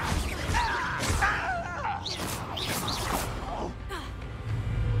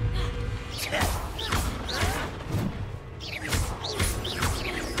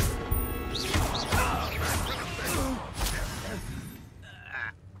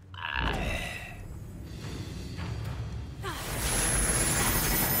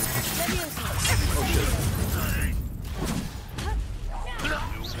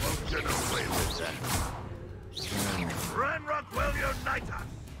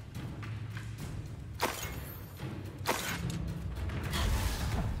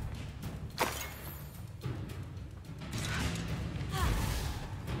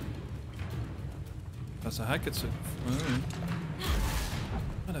 That's a heck, it's a...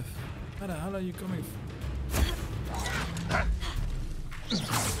 How the hell are you coming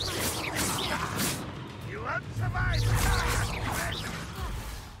You won't survive.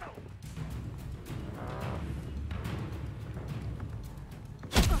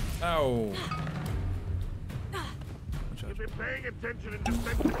 Ow! You've been paying attention in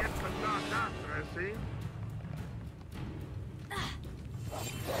defense against the dark arts, I see.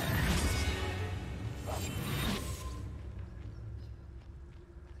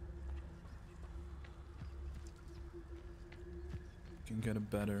 Can get a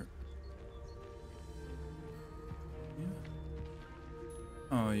better... Yeah.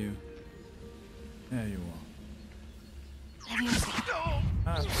 Oh, you... There you are.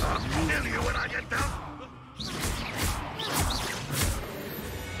 I'll kill you when I get down.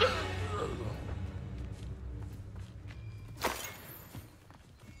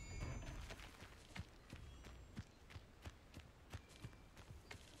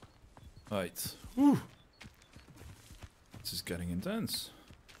 Right. Whew. This is getting intense.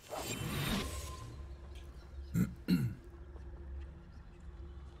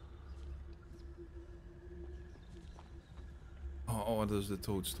 Oh, those are the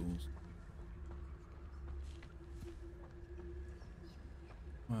toadstools.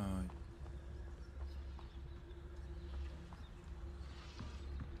 Wow.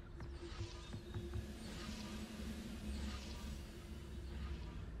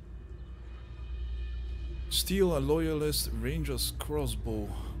 Steal a loyalist ranger's crossbow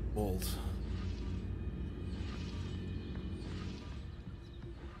bolt.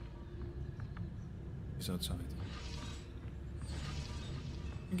 He's outside.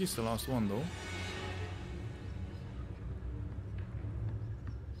 I think he's the last one though.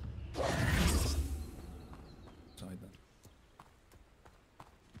 Outside then.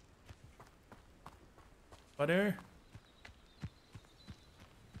 Butter.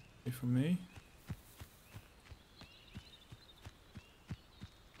 from me.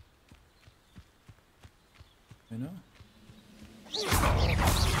 I know.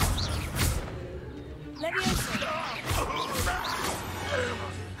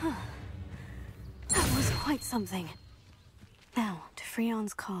 That was quite something. Now, to free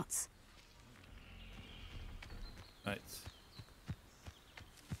Arns' carts. Right.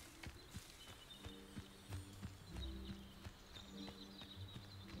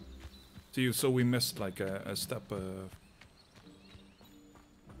 So we missed like a step of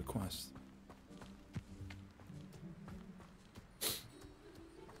the quest.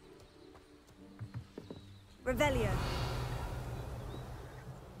 Revelio.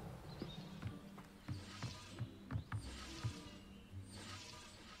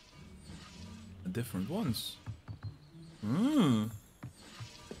 Different ones. Hmm.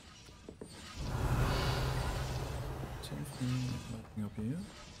 Something lighting up here.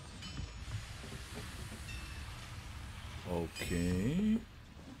 Okay.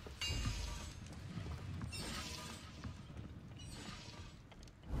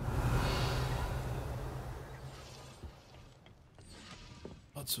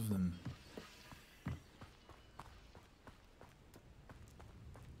 Lots of them.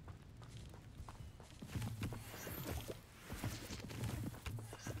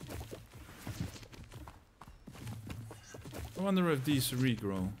 I wonder if these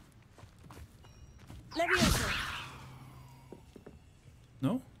regrow. Levioso.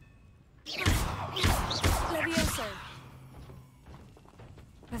 No? Levioso.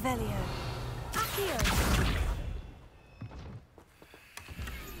 Revelio. Accio.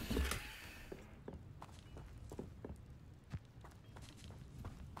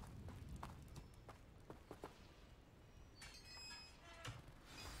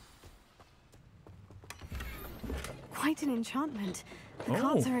 Quite an enchantment. The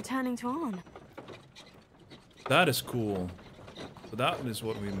carts are returning to Arn. That is cool. So that is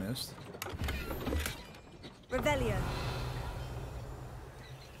what we missed. Revelio.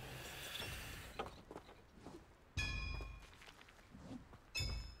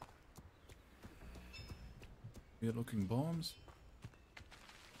 Weird looking bombs.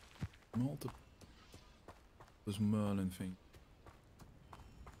 Multiple. Those merlin thing.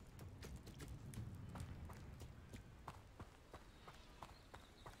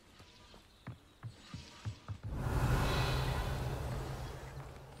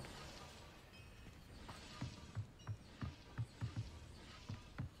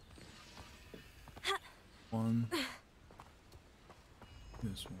 One.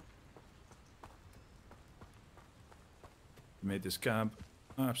 This one. Made this cab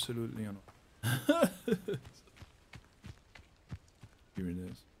absolutely on. Here it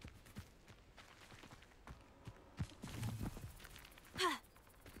is.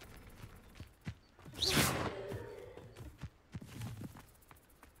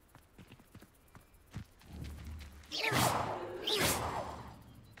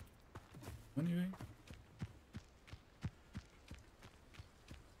 Anyway.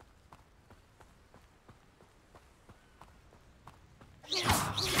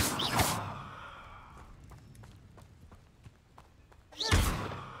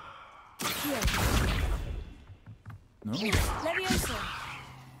 No? Levioso.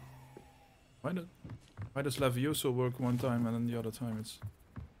 Why does Levioso work one time and then the other time it's...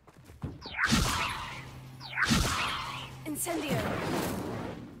 Incendio.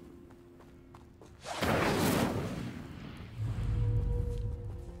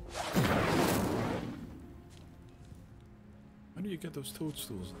 How do you get those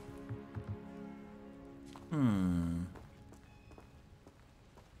toadstools? Hmm.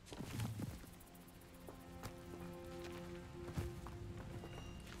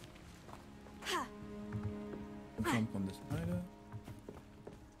 Jump on this ladder.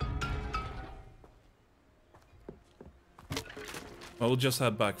 I'll just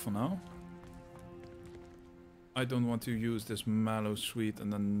head back for now. I don't want to use this mallow sweet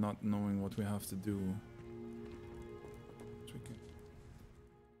and then not knowing what we have to do. So we can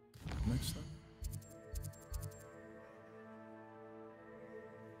next time.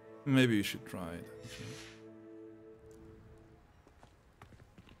 Maybe you should try it. Actually.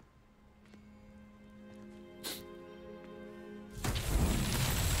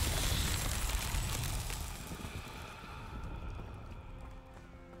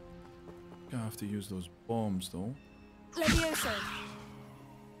 I have to use those bombs though. Levioso.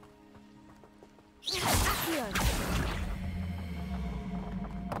 Accio.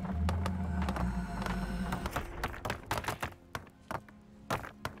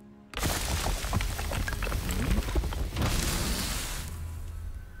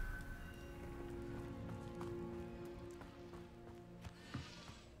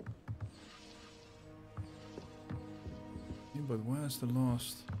 but where's the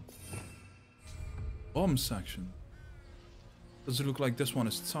last bomb section? Does it look like this one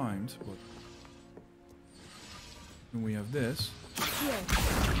is timed? But and we have this.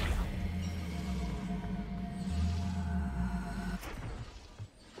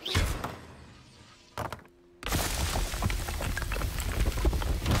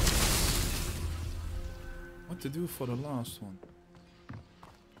 What to do for the last one?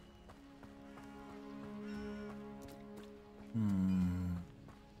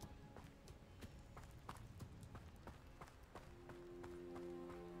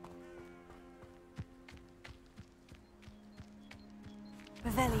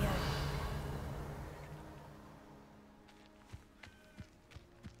 Revelio.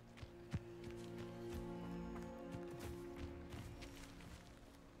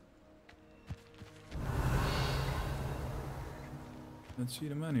 Let's see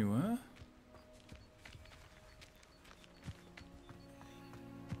them anywhere.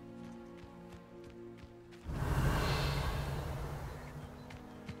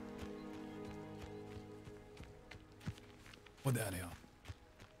 Oh, there they are.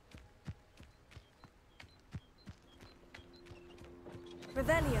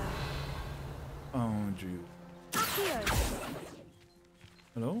 Revelio. Found you. Accio.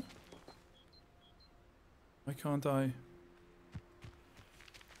 Hello? Why can't I?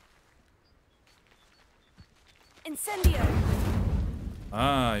 Incendio.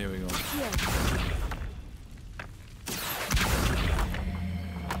 Ah, here we go.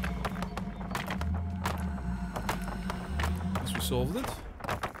 Guess we solved it.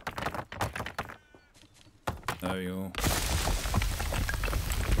 There we go.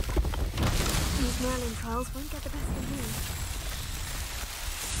 These Merlin trials won't get the best of me.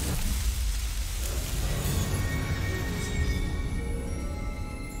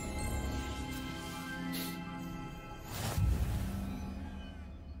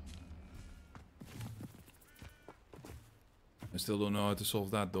 I still don't know how to solve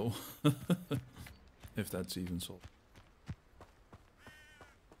that though. If that's even solved.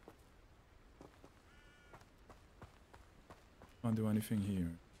 Can't do anything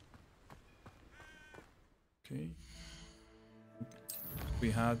here. Okay.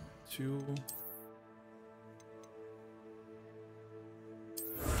 We had to...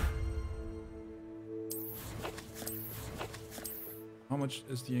 How much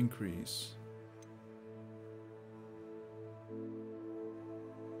is the increase?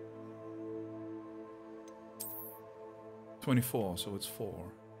 $24, so it's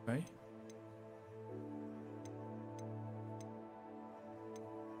 4, okay?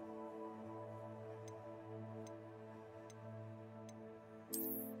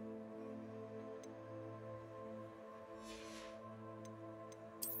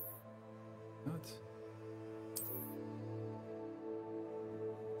 That.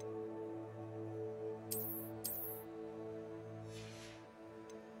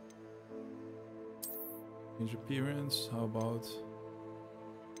 Change appearance, how about...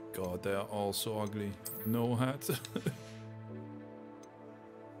 God, they are all so ugly. No hat.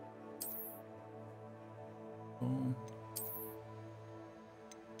 Oh.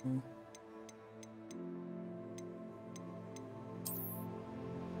 Oh.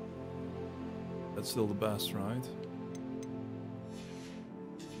 That's still the best, right?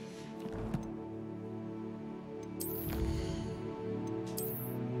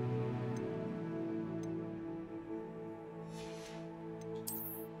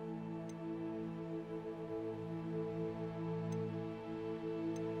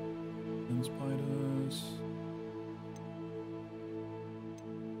 And spiders.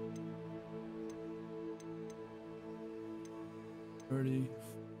 $30.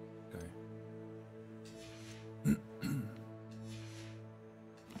 Okay.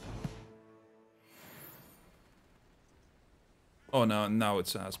 Oh, now it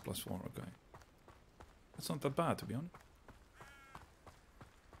says +4. Okay, that's not that bad, to be honest.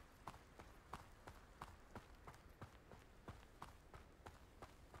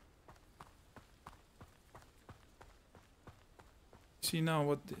 See now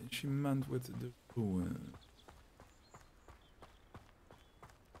what she meant with the ruins.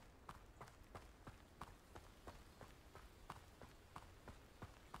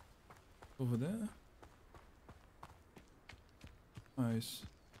 Over there. Nice.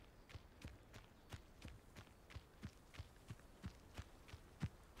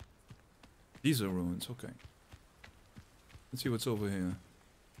 These are ruins, okay. Let's see what's over here.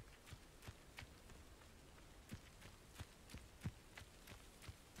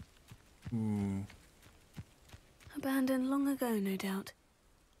 Ooh. Abandoned long ago, no doubt.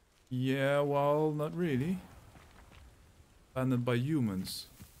 Yeah, well, not really. Abandoned by humans.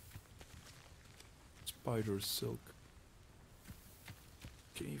 Spider silk.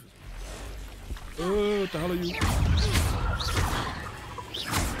 Cave. What the hell are you?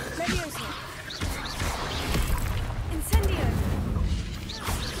 Leviosa. Incendio.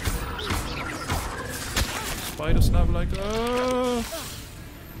 Spider snap like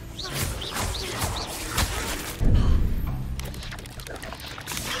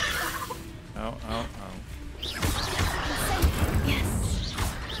Ow, ow, ow. Yes.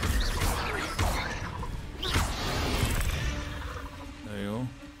 There you go.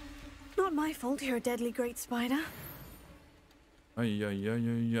 Not my fault you're a deadly great spider. Ay, ay, ay,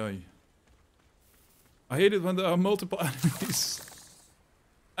 ay, ay. I hate it when there are multiple enemies.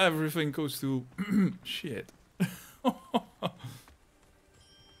 Everything goes to shit.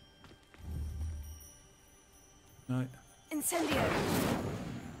 Right. Incendio.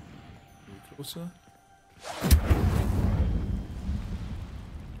 Closer.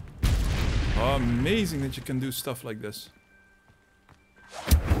 Oh, amazing that you can do stuff like this.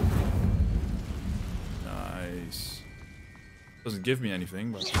 Nice. Doesn't give me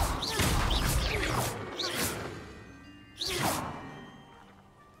anything, but...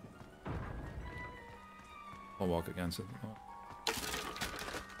 I'll walk against it. Oh.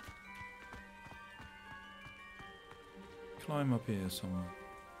 Climb up here somewhere.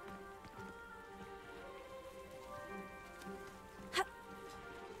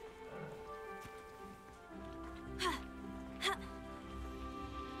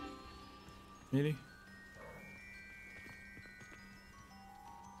 Really?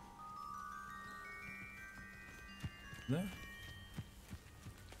 There?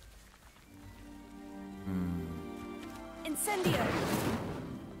 Incendio.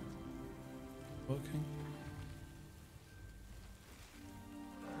 Working.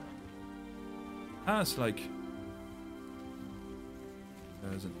 Ah, it's like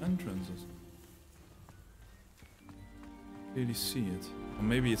there's an entrance. Really see it, or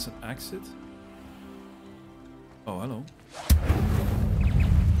maybe it's an exit. Oh, hello.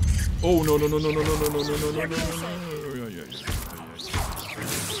 Oh no no no no no no no no no no no no no.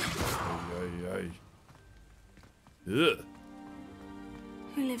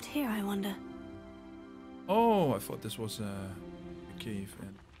 Who lived here, I wonder? Oh, I thought this was a cave.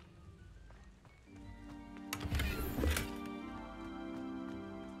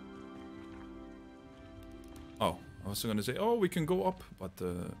 Oh, I was gonna say, oh, we can go up, but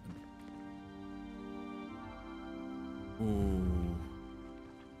ooh,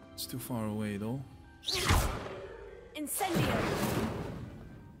 it's too far away though. Incendio.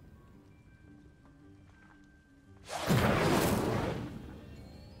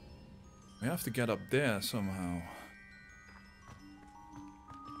 We have to get up there somehow.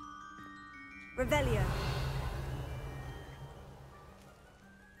 Revelio.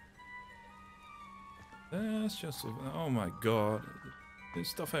 That's just... Oh my god. There's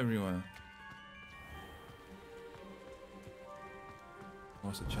stuff everywhere.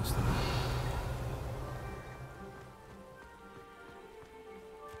 What's it just...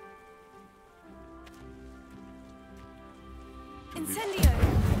 Incendio.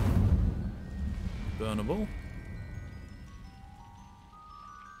 Burnable.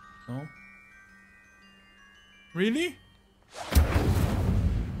 No. Really?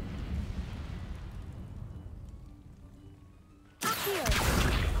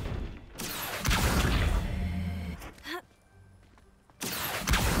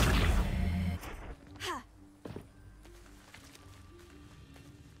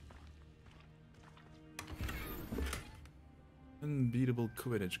 Unbeatable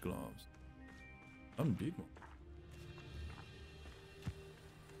Quidditch gloves. Unbeatable.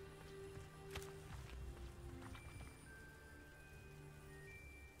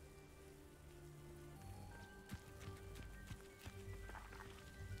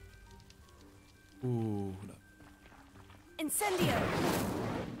 Ooh. Incendio.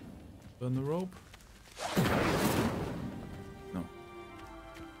 Burn the rope. No.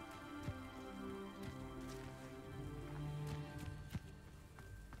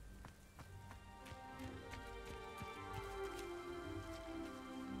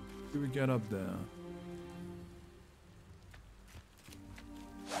 Do we get up there?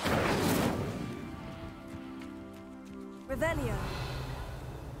 Revelio.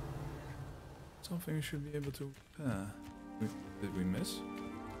 Something we should be able to repair. Did we miss?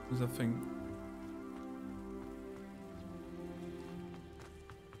 Is that thing?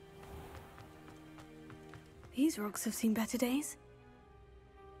 These rocks have seen better days.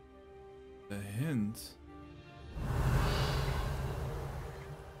 The hint.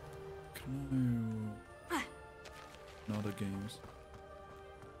 Can I... No. other games.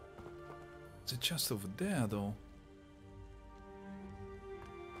 Is it just over there though?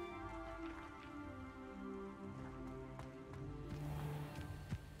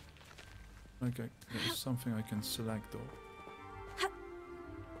 Okay, there's something I can select though.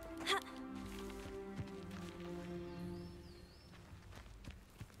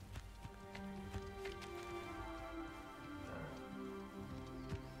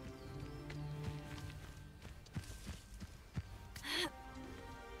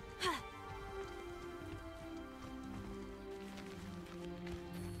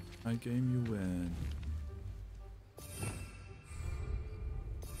 My game, you win.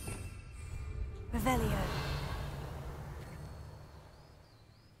 Revelio.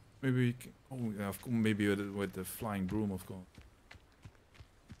 Maybe we can, oh yeah, of course, maybe with the flying broom, of course.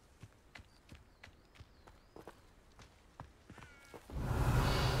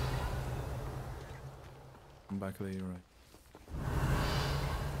 Come back later, right?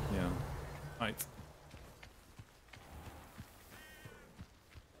 Yeah. Right.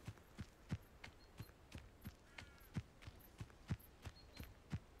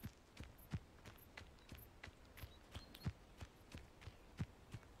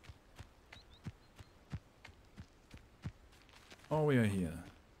 Oh, we are here.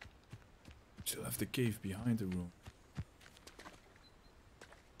 Still have the cave behind the room.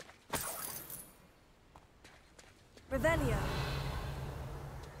 Revelio.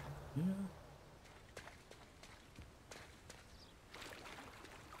 Yeah.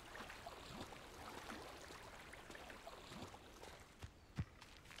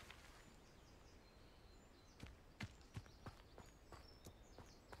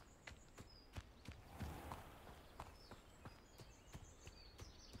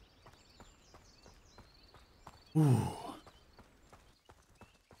 Ooh.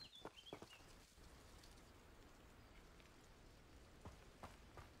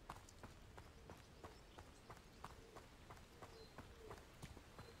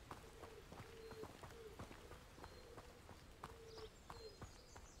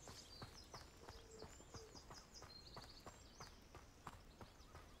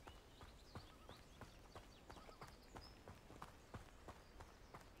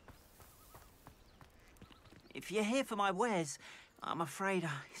 If you're here for my wares, I'm afraid I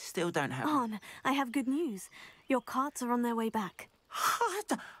still don't have... Arn, I have good news. Your carts are on their way back. I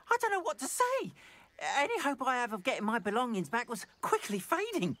don't know what to say. Any hope I have of getting my belongings back was quickly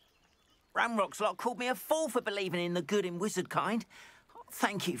fading. Ramrock's lot called me a fool for believing in the good in wizard kind.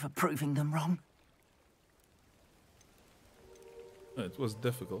 Thank you for proving them wrong. It was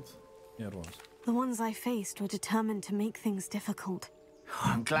difficult. Yeah, it was. The ones I faced were determined to make things difficult. Oh,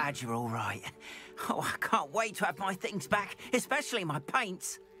 I'm glad you're all right. Oh, I can't wait to have my things back, especially my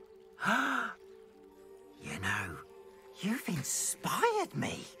paints. You know, you've inspired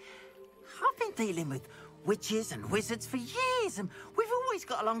me. I've been dealing with witches and wizards for years, and we've always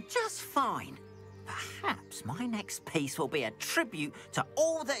got along just fine. Perhaps my next piece will be a tribute to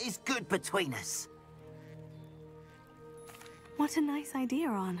all that is good between us. What a nice idea,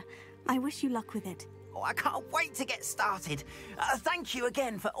 Arn. I wish you luck with it. Oh, I can't wait to get started. Thank you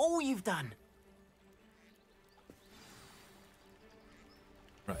again for all you've done.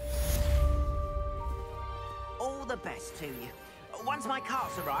 Right. All the best to you. Once my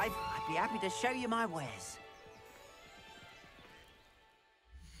carts arrive, I'd be happy to show you my wares.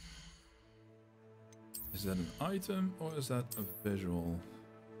 Is that an item or is that a visual?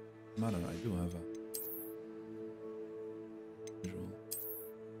 Matter, I do have a visual.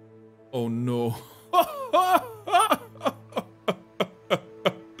 Oh no.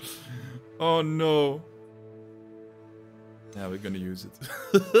 Oh no. Yeah, we're gonna use it.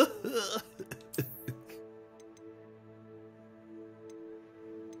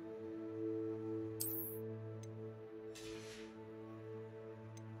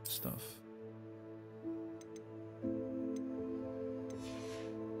 Stuff.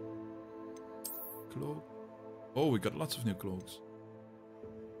 Cloak. Oh, we got lots of new cloaks.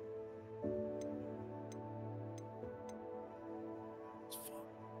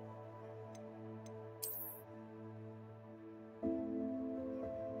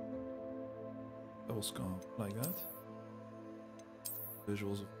 Double scarf, like that.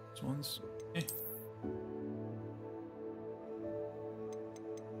 Visuals of these ones. Eh.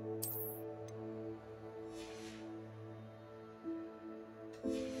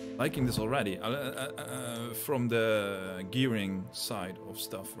 Liking this already. From the gearing side of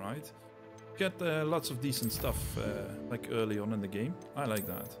stuff, right? Get lots of decent stuff like early on in the game. I like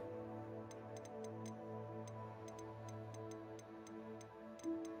that.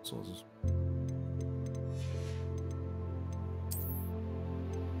 Sources.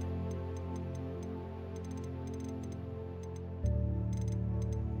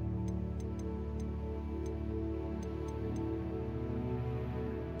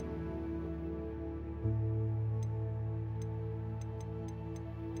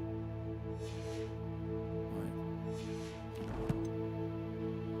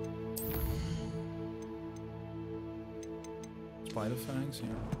 spider fangs here.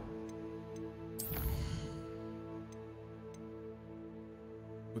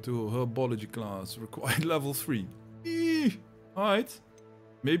 Go to Herbology class, required level 3. Alright.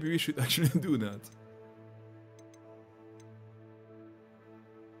 Maybe we should actually do that.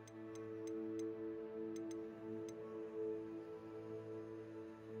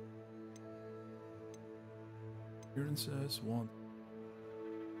 Appearances, one.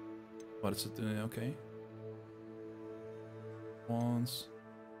 What is it? Okay. Once.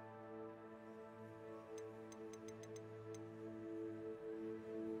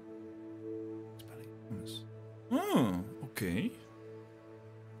 Expelliarmus. Oh, okay.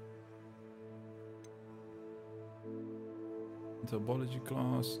 Herbology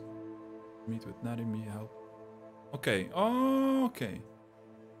class. Meet with Narimi, help. Okay. Oh, okay.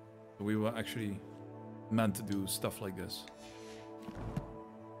 So we were actually meant to do stuff like this.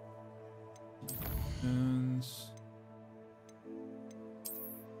 And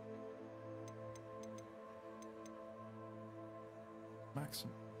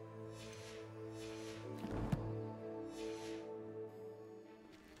maximum.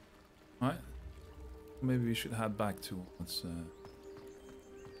 Alright. Maybe we should head back to what's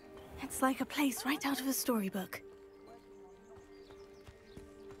It's like a place right out of a storybook.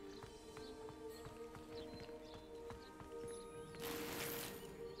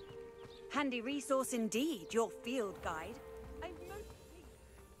 Handy resource indeed, your field guide.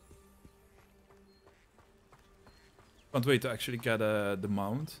 Can't wait to actually get the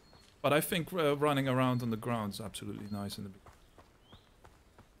mount. But I think running around on the ground is absolutely nice in the beginning.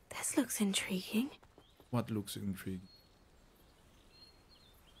 This looks intriguing. What looks intriguing?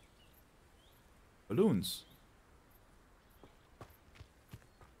 Balloons.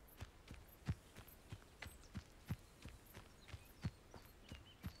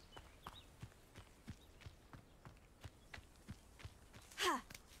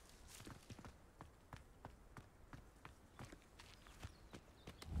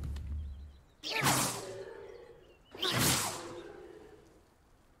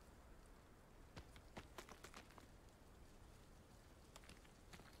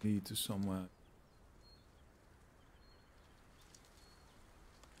 Lead to somewhere.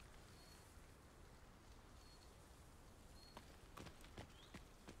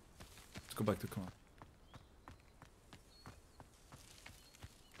 Let's go back to car.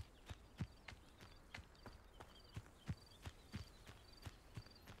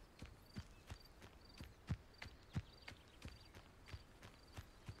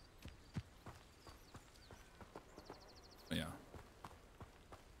 Yeah.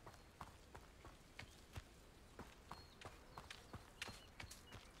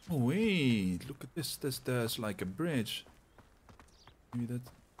 Oh wait, look at this. There's like a bridge. Maybe that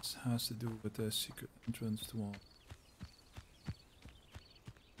has to do with the secret entrance to all.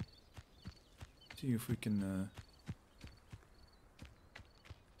 See if we can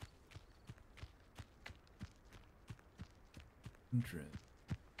enter it.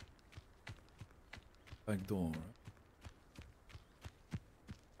 Back door.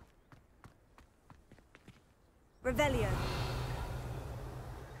 Revelio.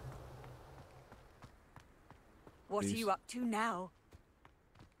 What are you up to now?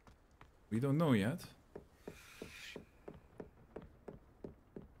 We don't know yet.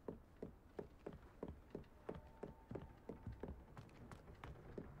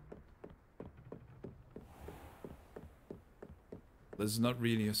 This is not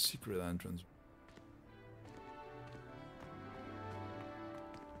really a secret entrance.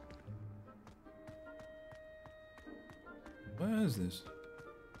 Where is this?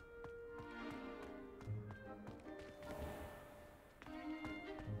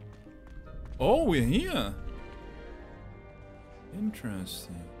 Oh, we're here.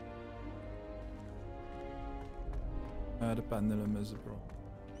 Interesting. The pendulum is a problem.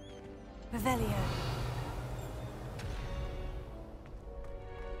 Revelio.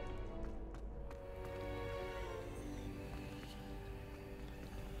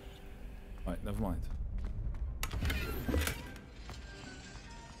 Right, never mind.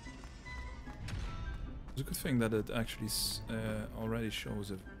 It's a good thing that it actually already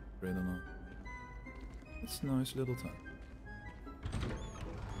shows if it's great or not. It's a nice little time.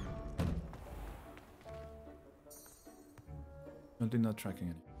 Currently not tracking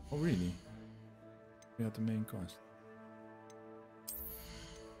any. Oh really? We had the main quest.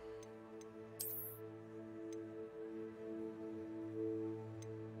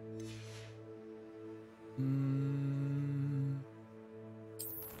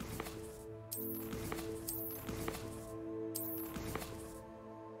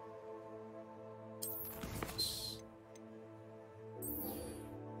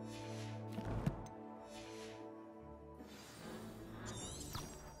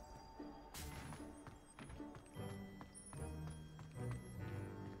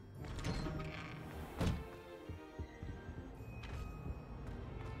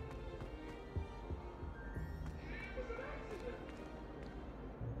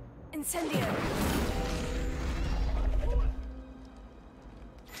 Incendio!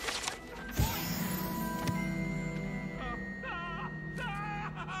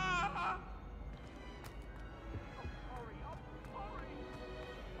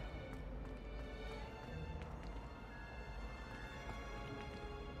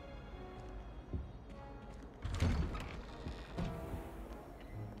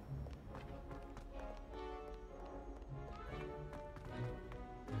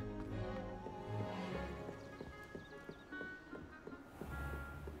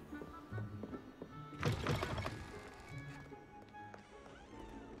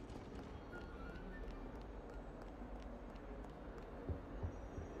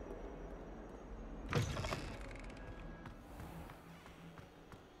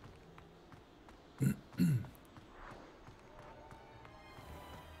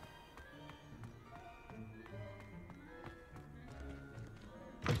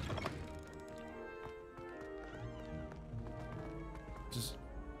 Just...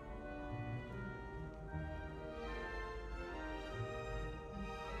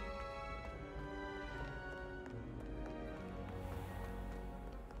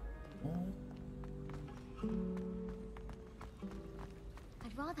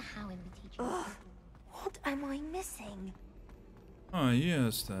 I'd rather Howin be teaching. What am I missing? Oh,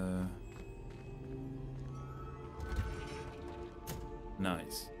 yes,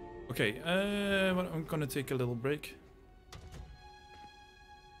 nice. Okay, well, I'm gonna take a little break.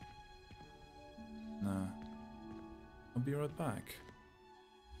 Nah. I'll be right back.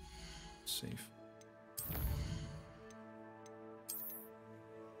 Safe.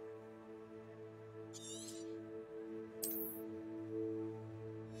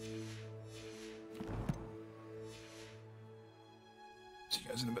 See you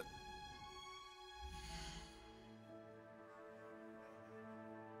guys in a bit.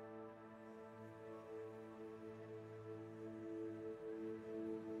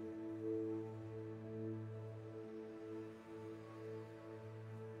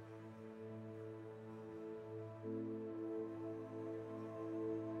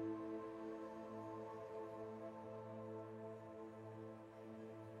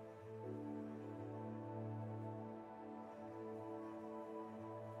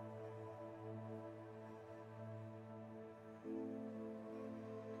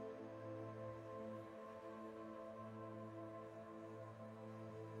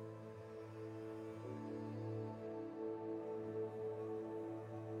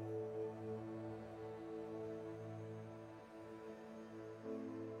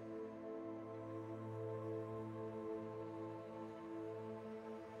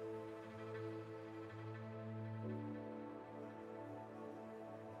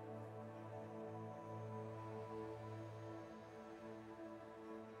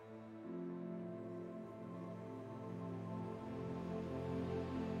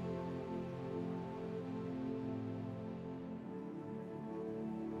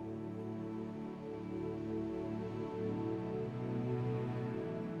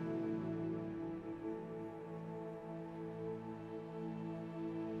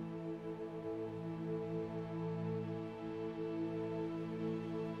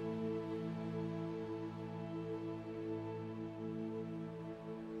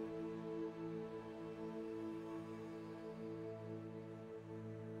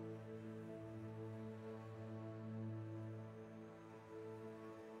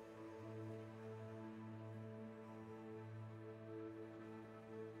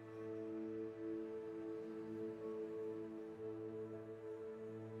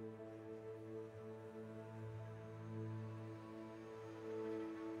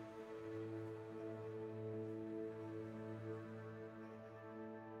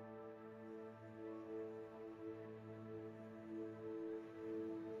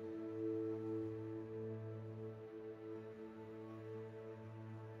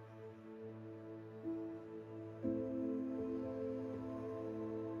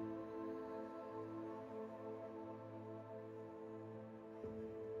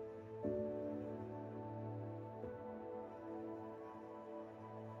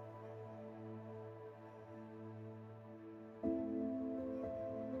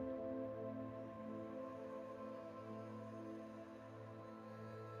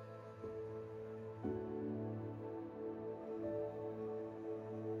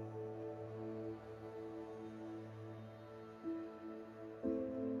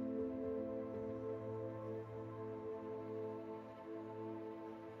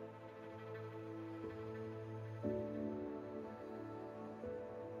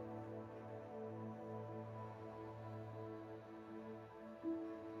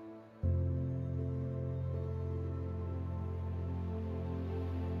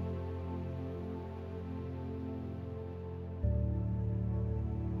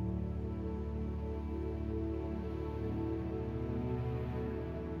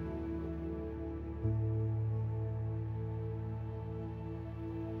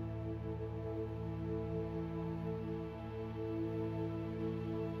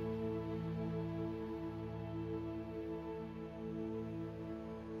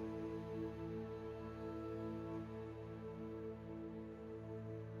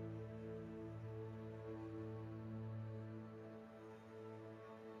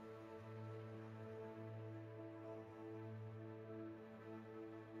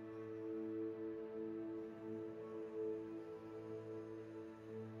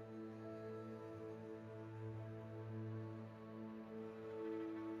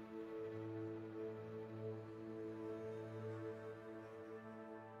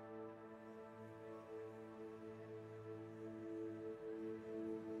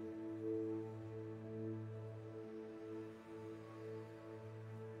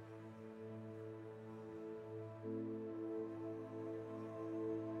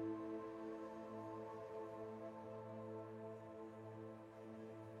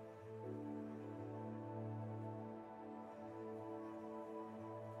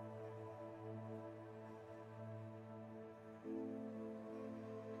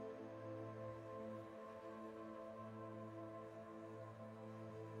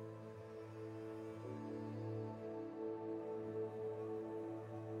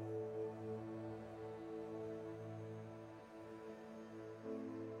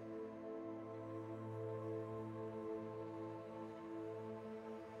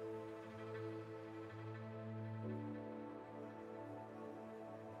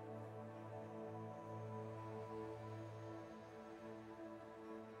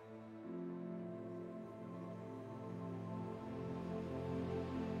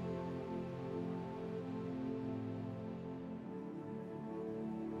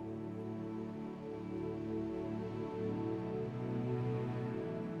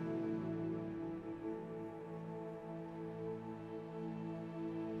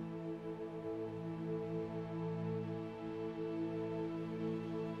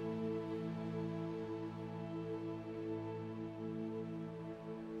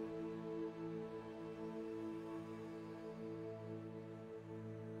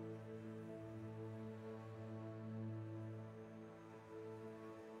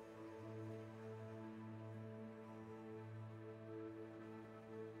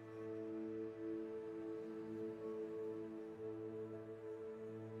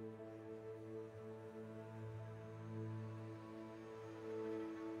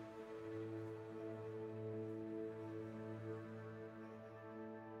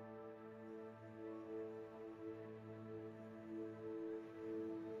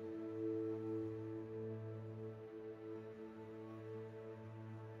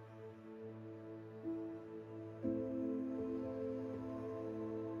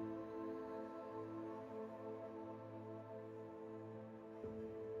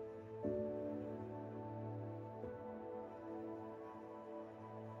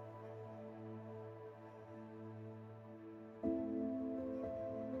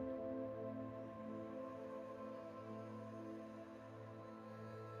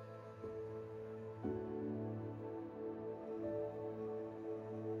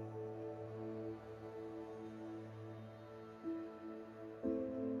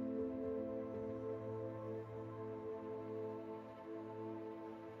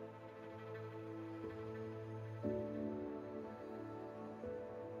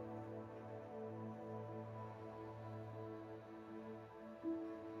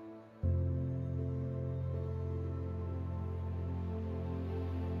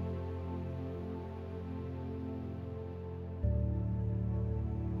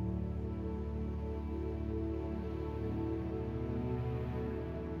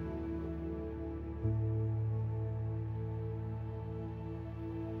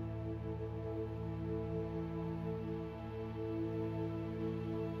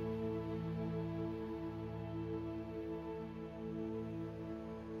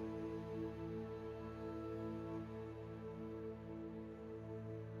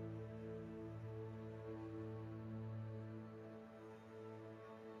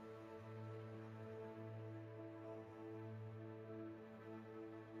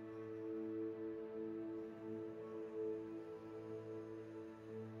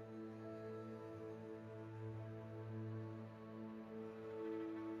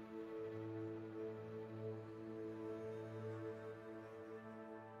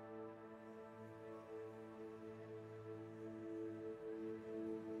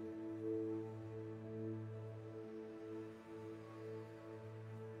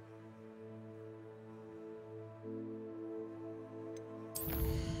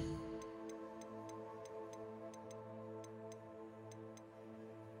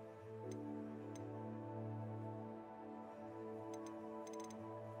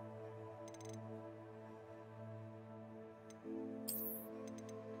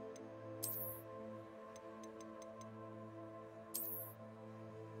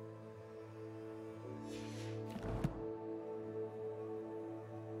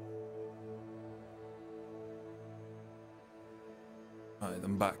 Alright,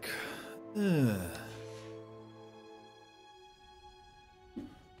 I'm back.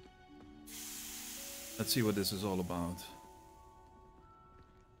 Let's see what this is all about.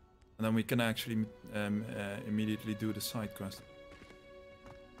 And then we can actually immediately do the side quest.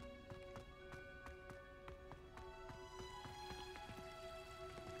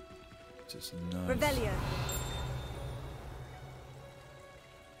 Just nice. Revelio.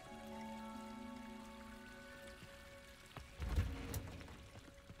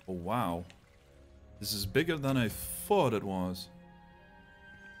 Oh wow. This is bigger than I thought it was.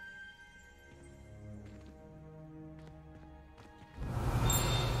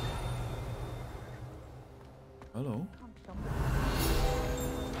 Hello.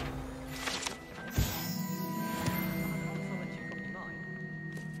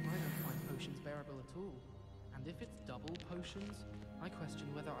 And if it's double potions, I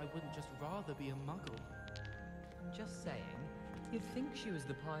question whether I wouldn't just rather be a muggle. I'm just saying, you'd think she was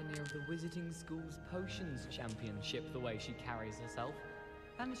the pioneer of the Wizarding School's Potions Championship, the way she carries herself.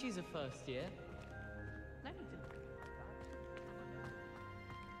 And she's a first year. No need to look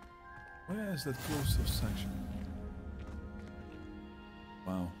at that. Where is that close-up section?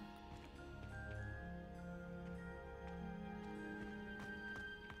 Wow.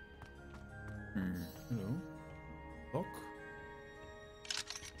 Hello. Lock.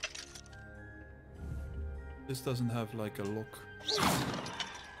 This doesn't have like a lock sign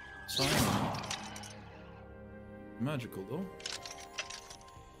on it. Magical though.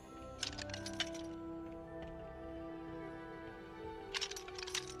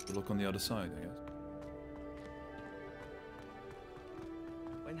 Look on the other side, I guess.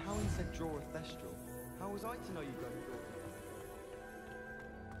 When Helen said draw a thestral, how was I to know you'd go and draw?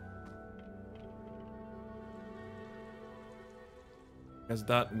 I guess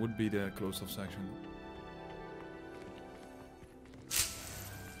that would be the close-up section. Since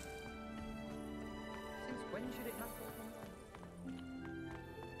when should it matter?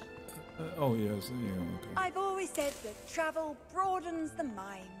 Oh yes, yeah, okay. I've always said that travel broadens the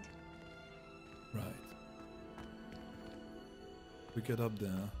mind. Right. We get up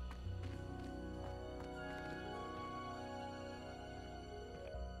there.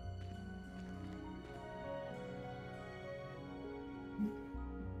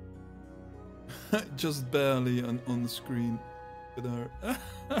 Just barely on the screen with her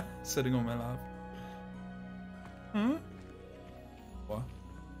sitting on my lap. Huh? What?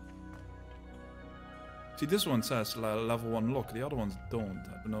 See, this one says level 1 lock, the other ones don't.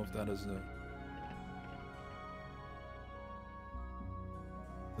 I don't know if that is a...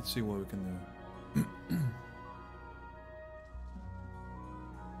 Let's see what we can do.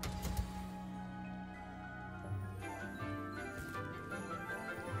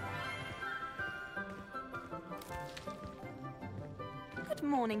 Good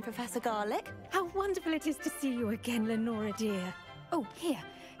morning, Professor Garlick. How wonderful it is to see you again, Lenora dear. Oh, here.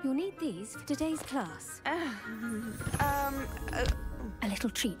 You'll need these for today's class. A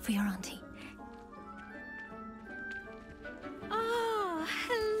little treat for your auntie. Ah,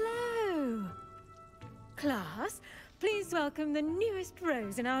 hello. Class, please welcome the newest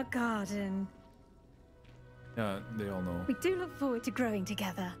rose in our garden. Yeah, they all know. We do look forward to growing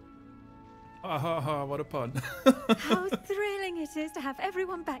together. Ha ha ha, what a pun. How thrilling it is to have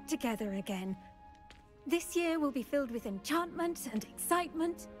everyone back together again. This year will be filled with enchantment and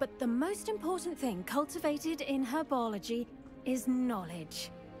excitement, but the most important thing cultivated in herbology is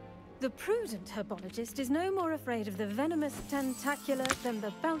knowledge. The prudent herbologist is no more afraid of the venomous tentacular than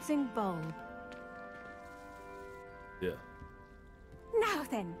the bouncing bulb. Yeah. Now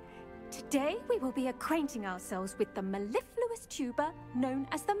then, today we will be acquainting ourselves with the mellifluous tuber known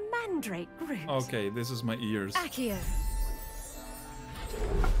as the mandrake root. Okay, this is my ears. Accio.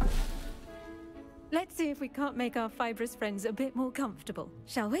 Let's see if we can't make our fibrous friends a bit more comfortable,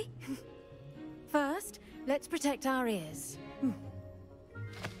 shall we? First, let's protect our ears.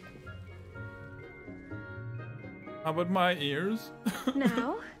 How about my ears?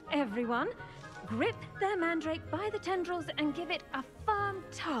 Now, everyone, grip their mandrake by the tendrils and give it a firm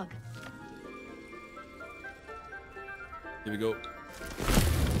tug. Here we go.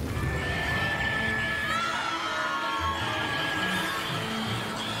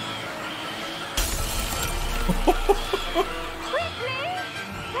 Quickly!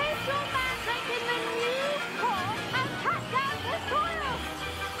 Place your mandrake in the new pot and cut down the soil!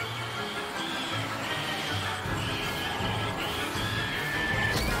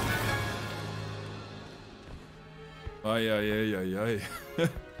 Ai, ai, ai, ai, ai.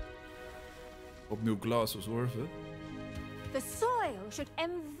 Hope new glass was worth it. The soil should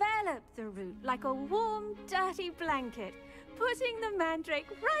envelop the root like a warm, dirty blanket. putting the mandrake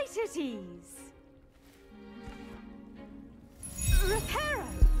right at ease. Reparo!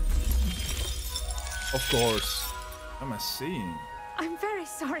 Of course. What am I seeing? I'm very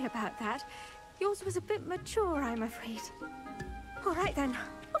sorry about that. Yours was a bit mature, I'm afraid. All right then,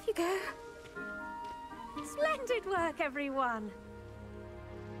 off you go. Splendid work, everyone.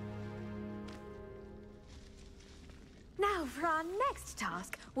 Now, for our next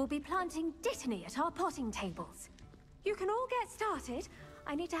task, we'll be planting dittany at our potting tables. You can all get started.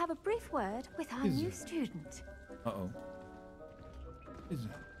 I need to have a brief word with our new student. Uh-oh. Is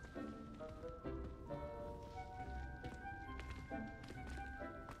it?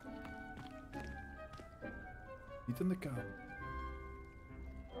 Niet in de kabel.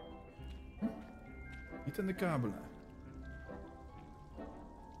 Niet in de kabel.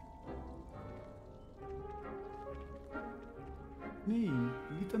 Nee,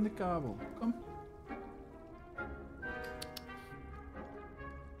 niet aan de kabel. Kom.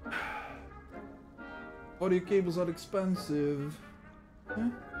 Audio cables are expensive.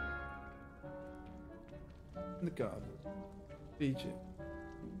 Huh? In de kabel. Beetje.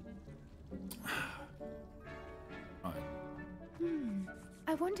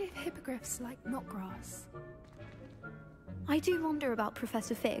 I wonder if hippogriffs like knotgrass. I do wonder about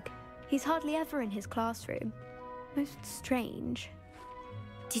Professor Fig. He's hardly ever in his classroom. Most strange.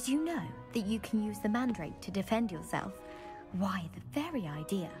 Did you know that you can use the mandrake to defend yourself? Why, the very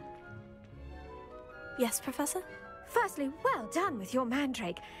idea. Yes, Professor? Firstly, well done with your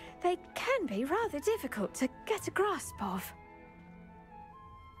mandrake. They can be rather difficult to get a grasp of.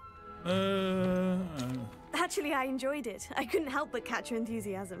 Actually, I enjoyed it. I couldn't help but catch your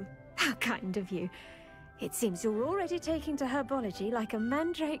enthusiasm. How kind of you. It seems you're already taking to herbology like a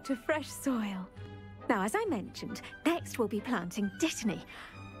mandrake to fresh soil. Now, as I mentioned, next we'll be planting dittany.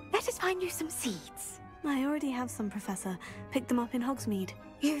 Let us find you some seeds. I already have some, Professor. Picked them up in Hogsmeade.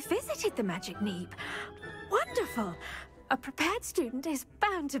 You visited the Magic Neep. Wonderful. A prepared student is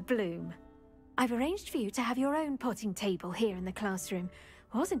bound to bloom. I've arranged for you to have your own potting table here in the classroom.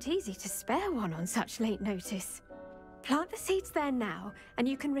 Wasn't easy to spare one on such late notice. Plant the seeds there now, and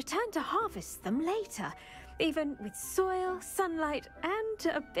you can return to harvest them later. Even with soil, sunlight,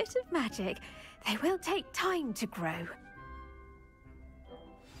 and a bit of magic, they will take time to grow.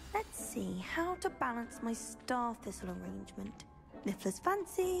 Let's see how to balance my star thistle arrangement. Niffler's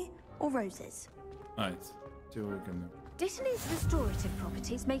fancy or roses? Right. See what we can do. Dittany's restorative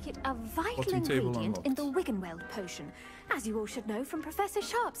properties make it a vital Potting table ingredient in the unlocked. Wiggenweld potion, as you all should know from Professor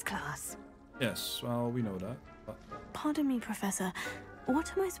Sharp's class. Yes, well, we know that. But Pardon me, Professor.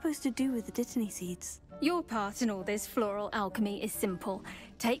 What am I supposed to do with the dittany seeds? Your part in all this floral alchemy is simple.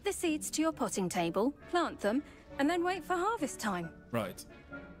 Take the seeds to your potting table, plant them, and then wait for harvest time. right.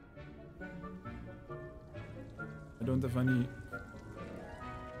 I don't have any.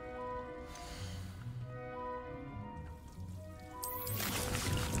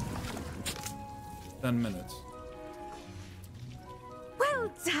 $10.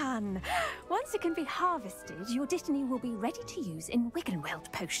 Well done! Once it can be harvested, your dittany will be ready to use in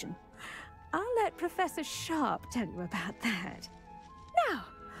Wiggenweld potion. I'll let Professor Sharp tell you about that. Now,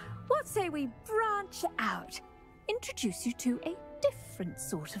 what say we branch out? Introduce you to a different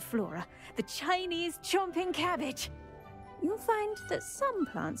sort of flora, the Chinese chomping cabbage. You'll find that some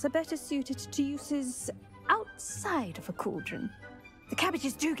plants are better suited to uses outside of a cauldron. The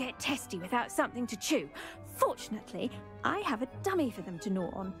cabbages do get testy without something to chew. Fortunately, I have a dummy for them to gnaw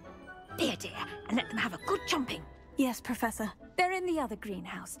on. Be a dear and let them have a good chomping. Yes, Professor. They're in the other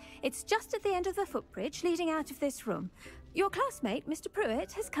greenhouse. It's just at the end of the footbridge leading out of this room. Your classmate, Mr.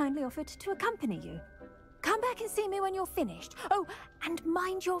 Pruitt, has kindly offered to accompany you. Come back and see me when you're finished. Oh, and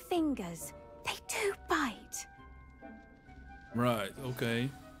mind your fingers. They do bite. Right, okay.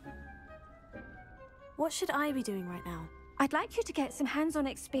 What should I be doing right now? I'd like you to get some hands-on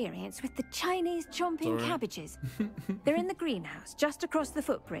experience with the Chinese chomping Sorry. cabbages. They're in the greenhouse, just across the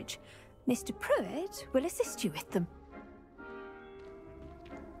footbridge. Mr. Pruitt will assist you with them.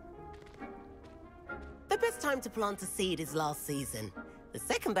 The best time to plant a seed is last season. The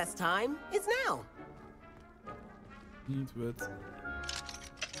second best time is now. Need with.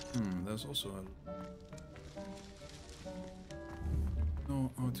 There's also a.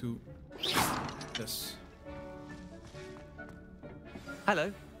 No, how to. Yes.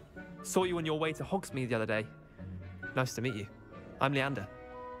 Hello. Saw you on your way to Hogsmeade the other day. Nice to meet you. I'm Leander.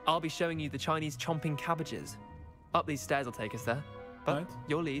 I'll be showing you the Chinese chomping cabbages. Up these stairs will take us there. But Right.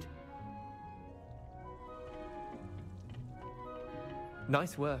 your lead.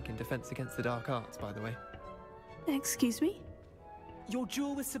 Nice work in Defense Against the Dark Arts, by the way. Excuse me? Your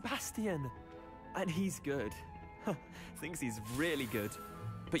duel with Sebastian. And he's good. Thinks he's really good.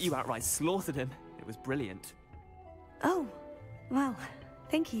 But you outright slaughtered him. It was brilliant. Oh, well,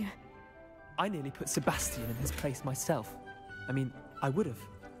 thank you. I nearly put Sebastian in his place myself. I mean, I would have,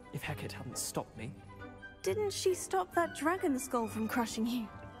 if Hecate hadn't stopped me. Didn't she stop that dragon skull from crushing you?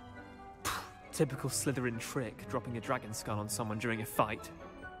 Typical Slytherin trick, dropping a dragon skull on someone during a fight.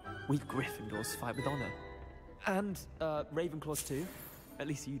 We Gryffindors fight with honor. And, Ravenclaws too. At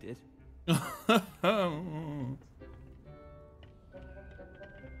least you did.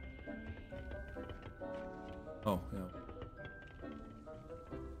 Oh, yeah.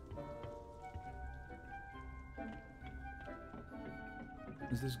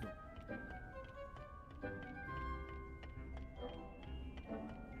 Is this good?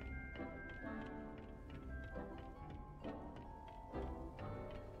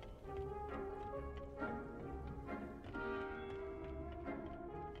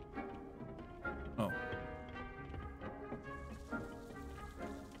 Oh.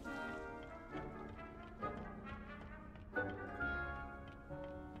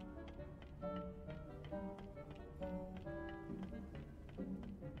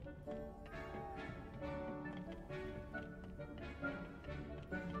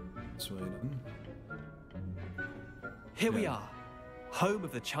 This way then. Here we are, home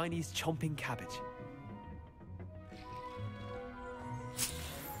of the Chinese chomping cabbage.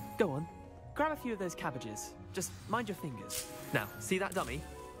 Go on, grab a few of those cabbages. Just mind your fingers. Now, see that dummy?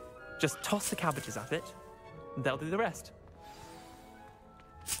 Just toss the cabbages at it, and they'll do the rest.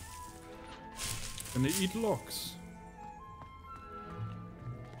 Can they eat locks?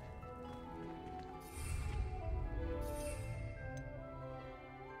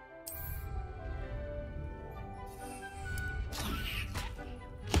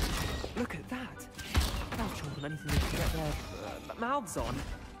 Look at that! They'll chomp on anything they can get their mouths on.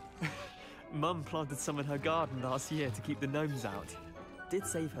 Mum planted some in her garden last year to keep the gnomes out. Did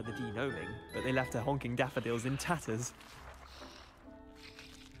save her the de-gnoming, but they left her honking daffodils in tatters.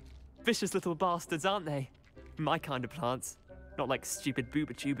 Vicious little bastards, aren't they? My kind of plants. Not like stupid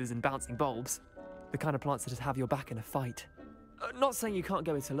booba tubers and bouncing bulbs. The kind of plants that just have your back in a fight. Not saying you can't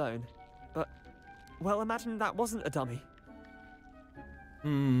go it alone, but, well, imagine that wasn't a dummy.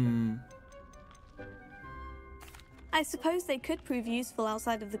 I suppose they could prove useful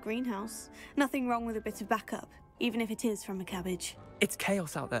outside of the greenhouse. Nothing wrong with a bit of backup, even if it is from a cabbage. It's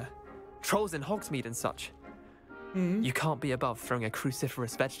chaos out there. Trolls in Hogsmeade and such. You can't be above throwing a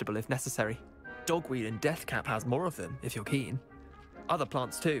cruciferous vegetable if necessary. Dogweed and deathcap has more of them, if you're keen. Other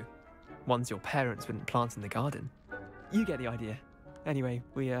plants too. Ones your parents wouldn't plant in the garden. You get the idea. Anyway,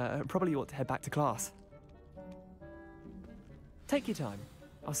 we probably ought to head back to class. Take your time.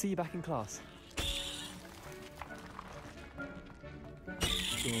 I'll see you back in class.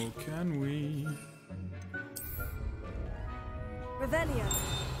 So can we? Revelio.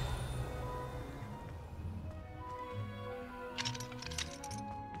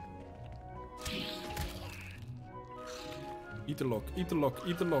 Eat the lock, eat the lock,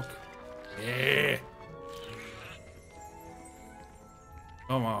 eat the lock. Yeah.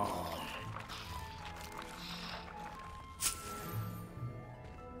 Come on.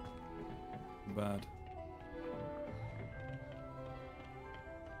 Bad.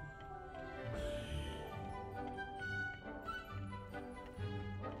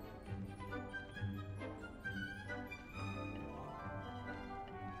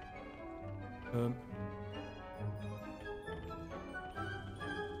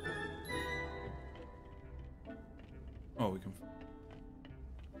 Oh, we can.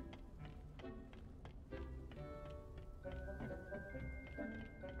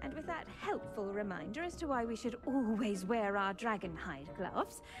 And with that helpful reminder as to why we should always wear our dragon hide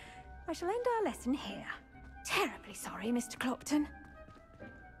gloves, I shall end our lesson here. Terribly sorry, Mr. Clopton.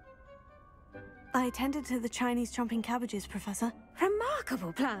 I attended to the Chinese chomping cabbages, Professor.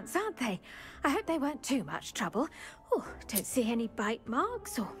 Remarkable plants, aren't they? I hope they weren't too much trouble. Oh, don't see any bite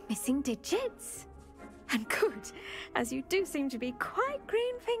marks or missing digits. And good, as you do seem to be quite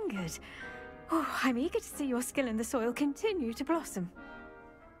green-fingered. Oh, I'm eager to see your skill in the soil continue to blossom.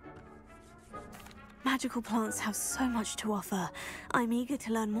 Magical plants have so much to offer. I'm eager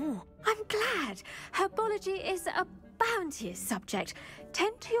to learn more. I'm glad. Herbology is a bounteous subject.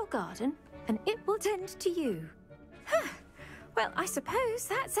 Tend to your garden, and it will tend to you. Huh. Well, I suppose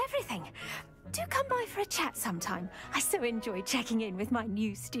that's everything. Do come by for a chat sometime. I so enjoy checking in with my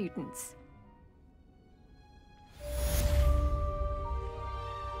new students.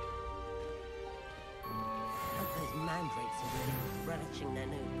 Those mandrakes are really relishing their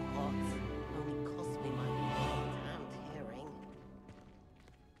new pots. Only cost me my damned hearing.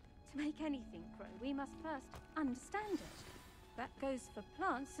 To make anything grow, we must first understand it. That goes for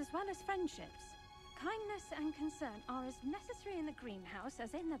plants as well as friendships. Kindness and concern are as necessary in the greenhouse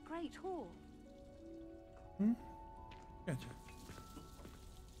as in the Great Hall. Hmm? Gotcha.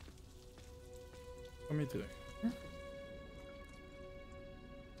 Kom je terug. Hm?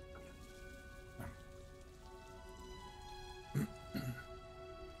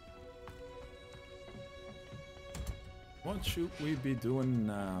 What should we be doing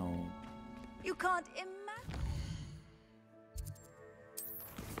now? You can't imagine.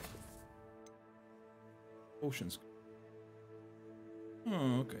 Potions.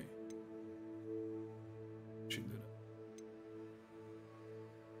 Oh, okay. Should do that.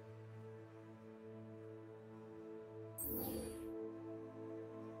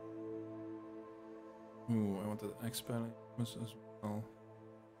 Ooh, I wanted Expelliarmus as well.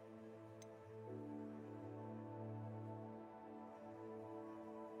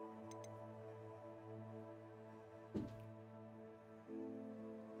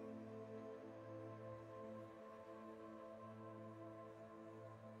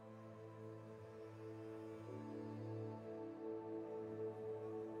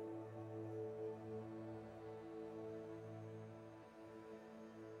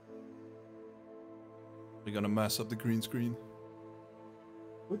 We're gonna mess up the green screen.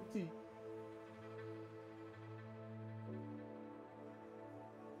 What the?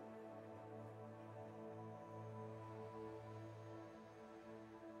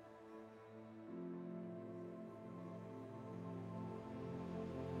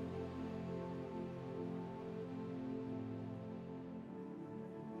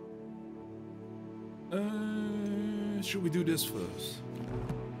 Should we do this first?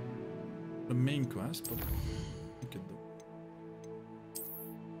 The main quest, but we could do.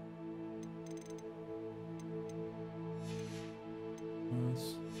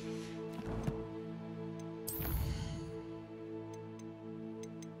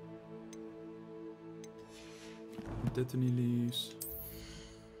 Destiny leaves.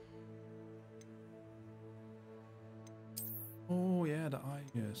 Oh yeah, the eye,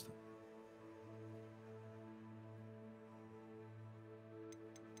 yes.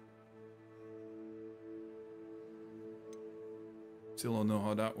 Still don't know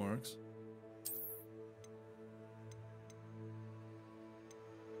how that works.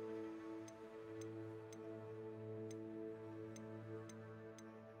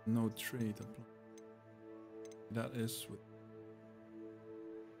 No trade applied. That is with.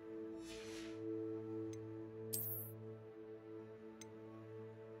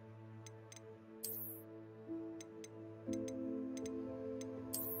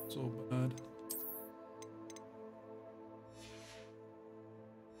 So bad.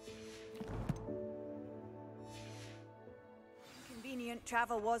 Convenient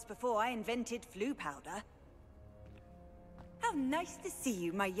travel was before I invented flu powder. How nice to see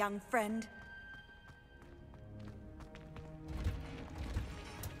you, my young friend.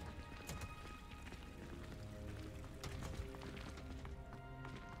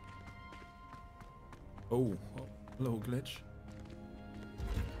 Oh, hello, glitch.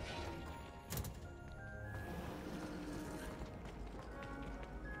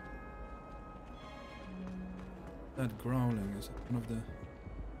 That growling is one of the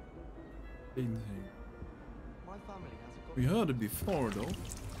big things. My family has a We heard it before, though.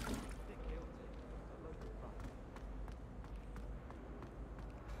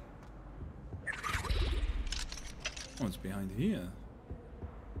 Oh, it's behind here.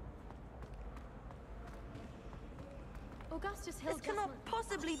 Augustus Hill This cannot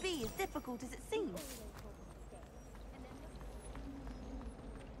possibly be as difficult as it seems.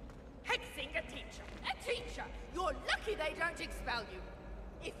 Hexing a teacher! A teacher! You're lucky they don't expel you!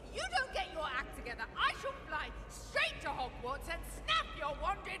 If you don't get your act together, I shall fly straight to Hogwarts and snap your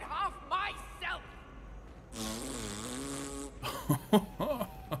wand in half myself!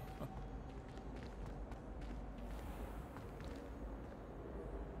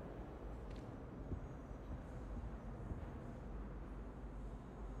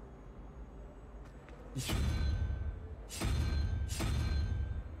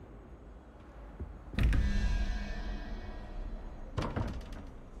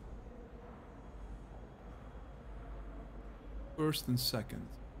 First and second.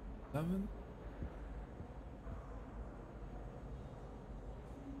 7.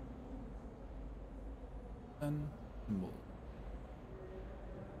 And symbol.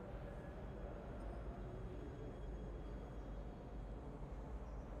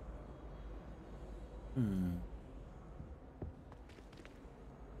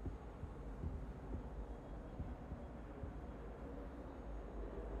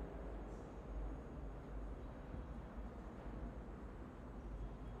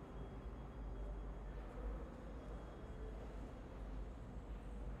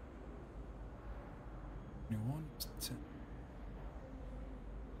 21 is 10.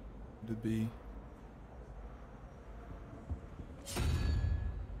 Would it be?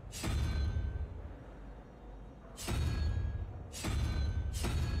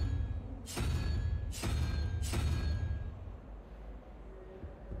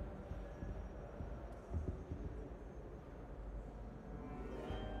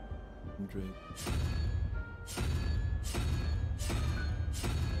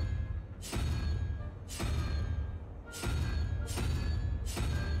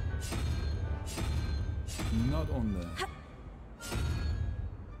 Not on there.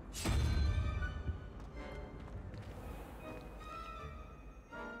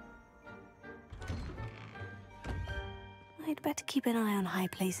 I'd better keep an eye on high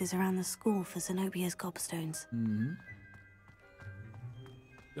places around the school for Zenobia's gobstones. Mm-hmm.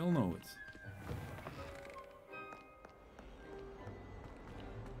 They'll know it.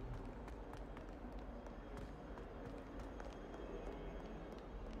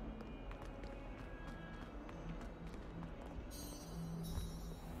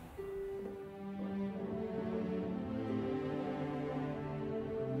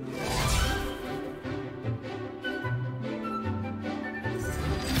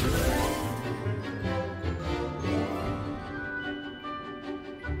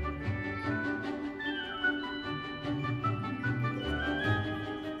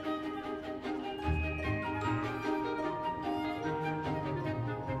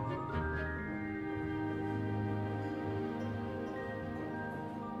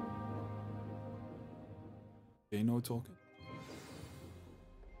 Okay, no talking.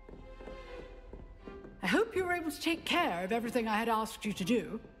 I hope you were able to take care of everything I had asked you to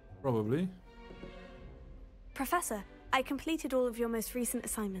do. Probably. Professor, I completed all of your most recent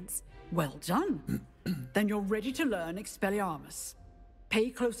assignments. Well done. Then you're ready to learn Expelliarmus. Pay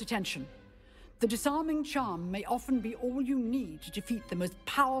close attention. The disarming charm may often be all you need to defeat the most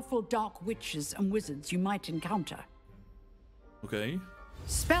powerful dark witches and wizards you might encounter. Okay.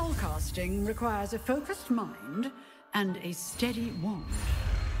 Spellcasting requires a focused mind and a steady wand.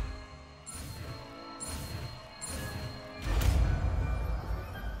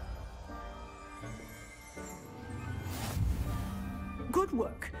 Good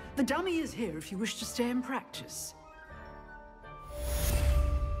work. The dummy is here if you wish to stay and practice.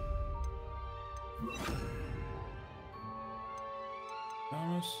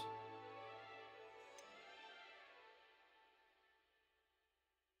 Thomas.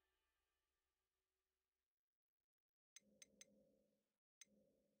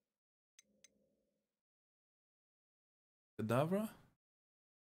 Cadabra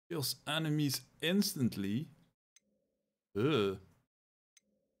kills enemies instantly. Ugh.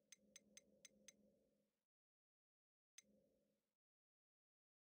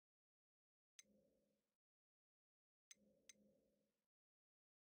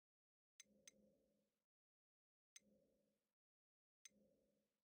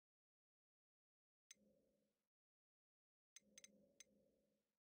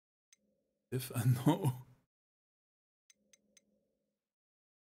 If I know.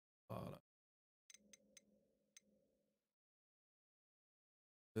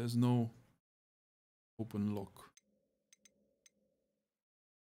 There's no open lock.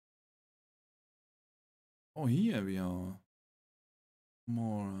 Oh, here we are.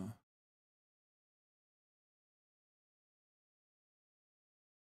 More.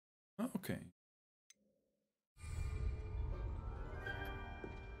 Okay.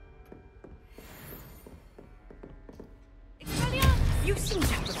 You seem to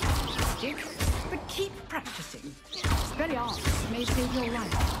have the right stick, but keep practicing. Expelliarmus may save your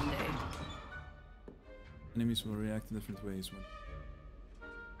life one day. Enemies will react in different ways.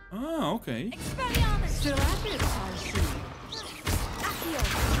 Ah, okay. Expelliarmus! Still at it, I see.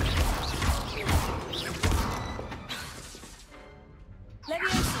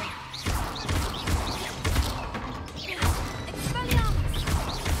 Leviosa.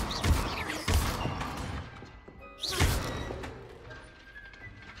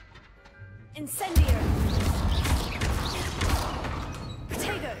 Incendiary.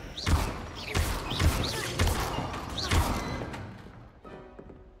 Potato.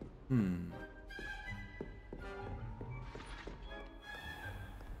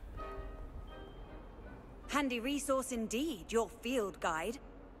 Handy resource indeed, your field guide.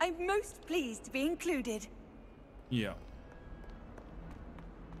 I'm most pleased to be included. Yeah.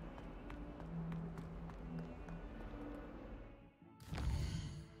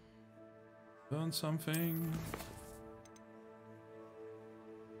 Done something.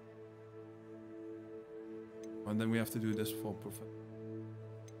 And then we have to do this for perfect.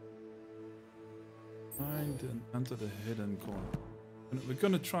 Find and enter the hidden corner. And we're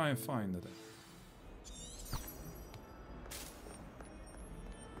gonna try and find it.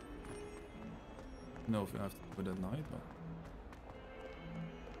 No, if we have to do it at night, but.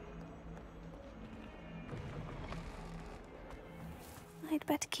 I'd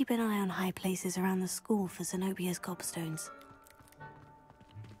better keep an eye on high places around the school for Zenobia's gobstones.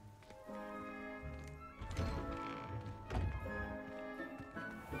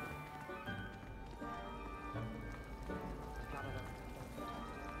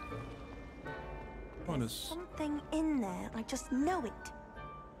 There's something in there. I just know it.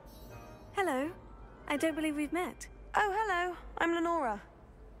 Hello. I don't believe we've met. Oh, hello. I'm Lenora.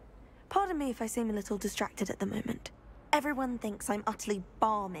 Pardon me if I seem a little distracted at the moment. Everyone thinks I'm utterly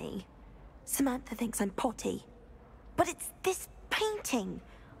balmy. Samantha thinks I'm potty. But it's this painting.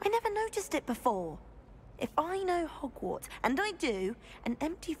 I never noticed it before. If I know Hogwarts, and I do, an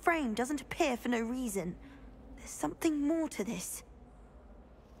empty frame doesn't appear for no reason. There's something more to this.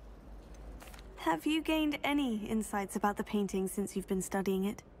 Have you gained any insights about the painting since you've been studying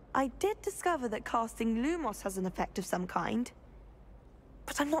it? I did discover that casting Lumos has an effect of some kind.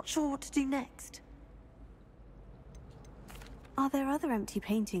 But I'm not sure what to do next. Are there other empty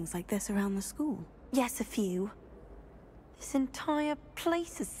paintings like this around the school? Yes, a few. This entire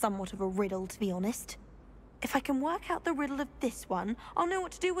place is somewhat of a riddle, to be honest. If I can work out the riddle of this one, I'll know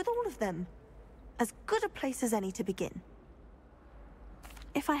what to do with all of them. As good a place as any to begin.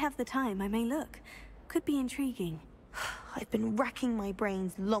 If I have the time, I may look. Could be intriguing. I've been racking my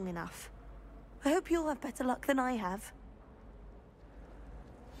brains long enough. I hope you'll have better luck than I have.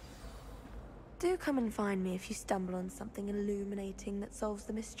 Do come and find me if you stumble on something illuminating that solves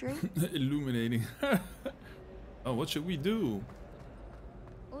the mystery. Illuminating. Oh, what should we do?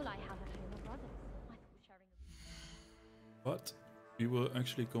 All I have at home are brothers. I thought sharing But we were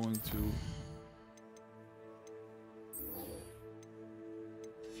actually going to.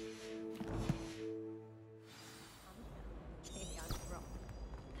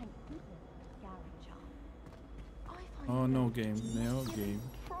 Oh, no game. No game.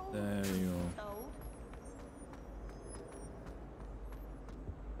 There you go.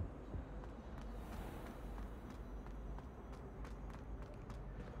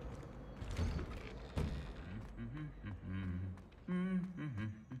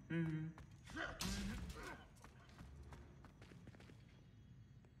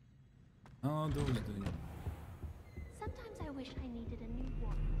 Oh, those days. Sometimes I wish I needed a new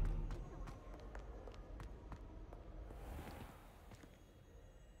one.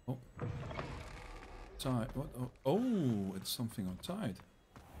 Oh. Outside. What? Oh, it's something outside.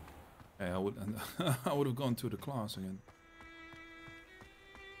 Hey, I would I would have gone to the class again.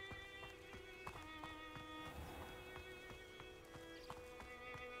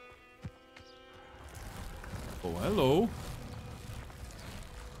 Oh, hello.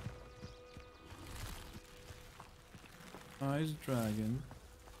 Nice dragon.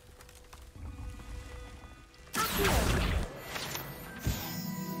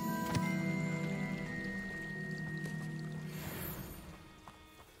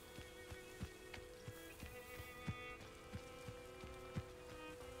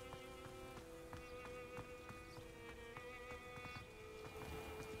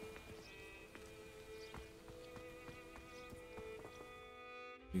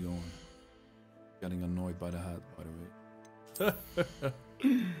 You going? Getting annoyed by the hat, by the way.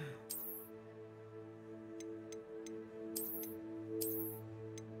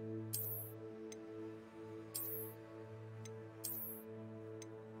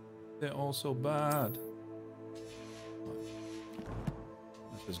 They're all so bad.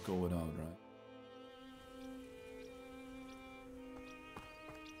 Let's just go without, right?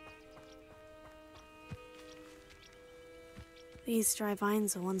 These dry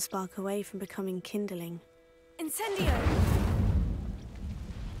vines are one spark away from becoming kindling. Incendio!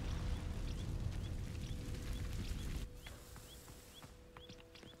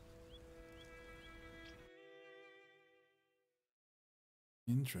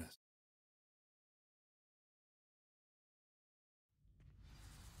 Interesting.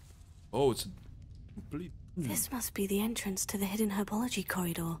 Oh, it's a complete. This must be the entrance to the hidden herbology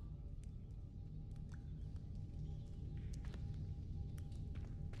corridor.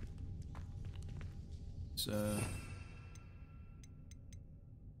 It's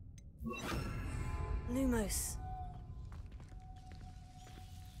Lumos.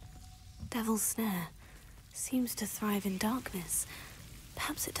 Devil's Snare. Seems to thrive in darkness.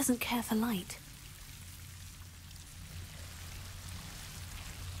 Perhaps it doesn't care for light.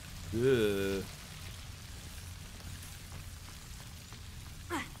 Ugh.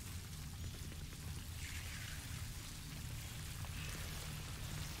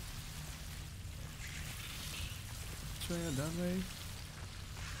 way or that way?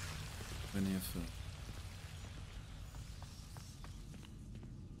 Linear foot.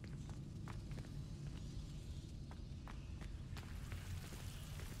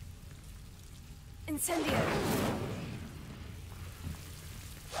 Incendio!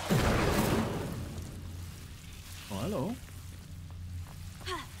 Oh, hello.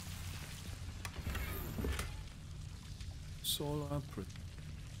 Solar Pro.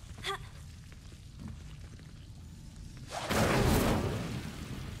 I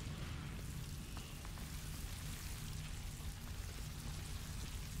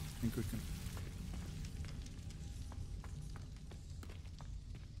think we can.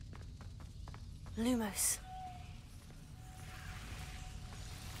 Lumos.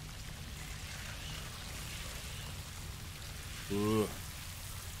 Ugh.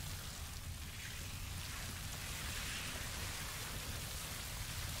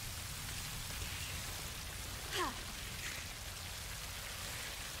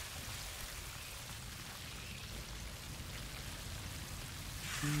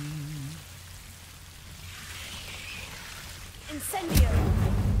 Incendio!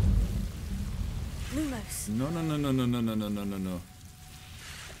 Lumos. No, no, no, no, no, no, no, no, no, no, no.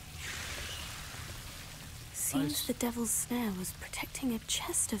 Seems Nice. the devil's snare was protecting a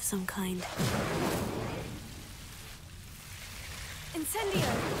chest of some kind.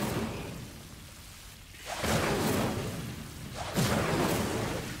 Incendio!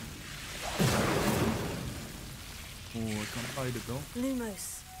 Oh, I can't hide it though.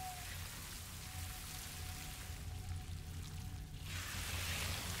 Lumos.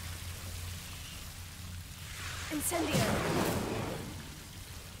 Incendio!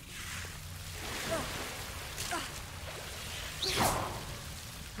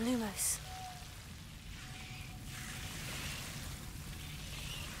 Lumos.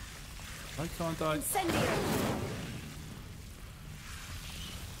 Why can't I? Incendio!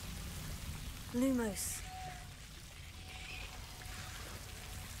 Lumos.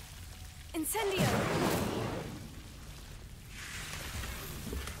 Incendio!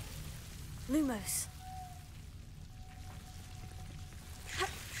 Lumos.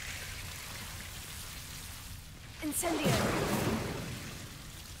 Incendio!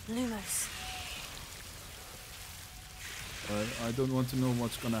 Lumos. I don't want to know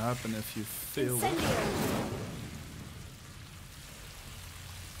what's gonna happen if you fail. Incendio!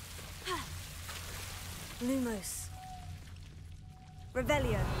 Lumos.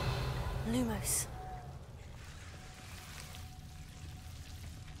 Revelio. Lumos.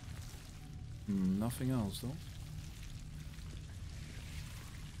 Nothing else though.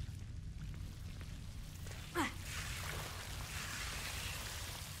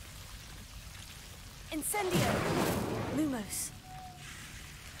 Incendio! Lumos.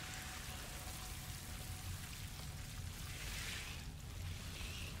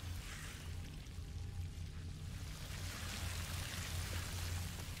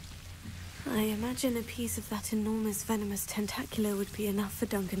 I imagine a piece of that enormous venomous tentacular would be enough for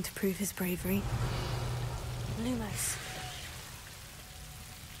Duncan to prove his bravery. Lumos.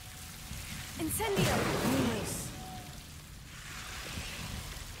 Incendio! Lumos.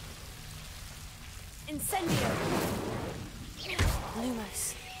 Incendio!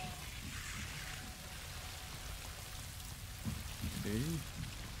 Lumos. Okay.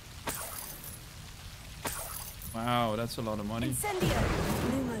 Wow, that's a lot of money. Incendio!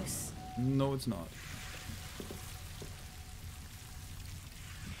 Lumos. No, it's not.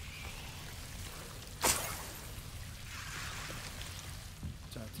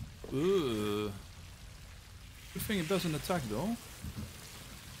 Ugh. Good thing it doesn't attack though.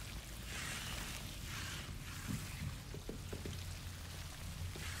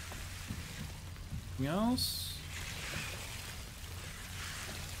 Anything else?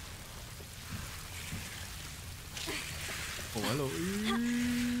 Oh, hello.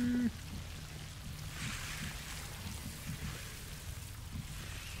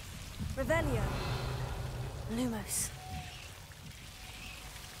 Revelio. Lumos.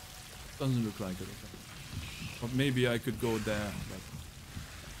 Doesn't look like it. Okay. But maybe I could go there. But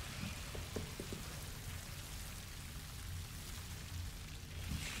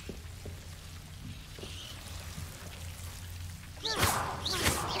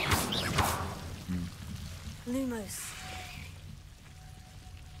Lumos.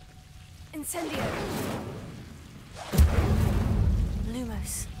 Incendio.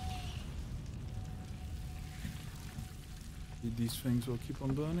 Lumos. these things will keep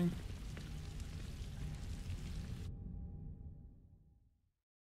on burning.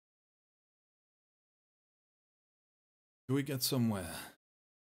 Do we get somewhere?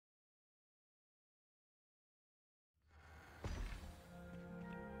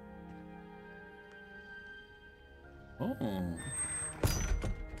 Oh.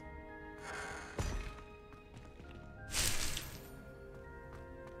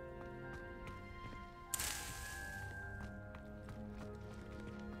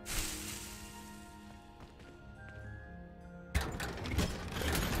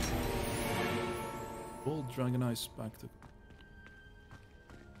 Old Dragon Eye Spectacle.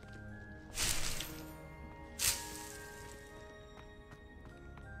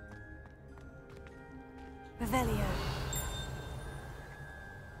 Revelio.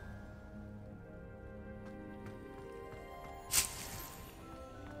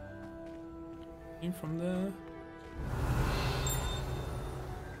 In from there.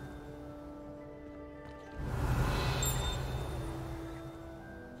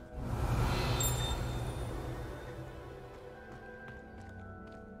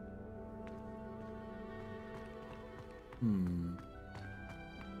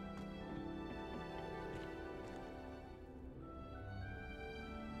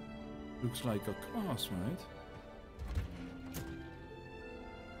 Looks like a class, right?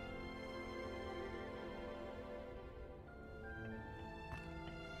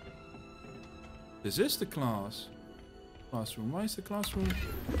 This is the classroom. Why is the classroom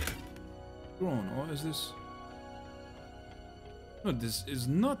drawn? Or is this... No, this is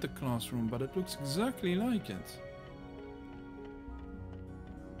not the classroom, but it looks exactly like it.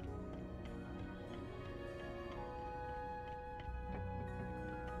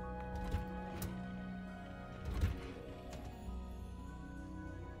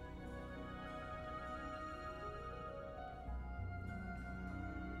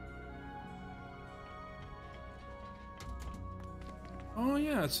 Oh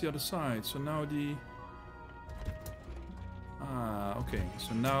yeah, it's the other side. So now the... Ah, okay.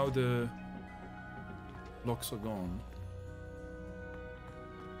 So now the blocks are gone.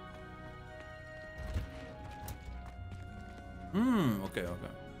 Okay.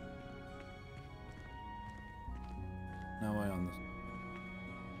 Now I understand.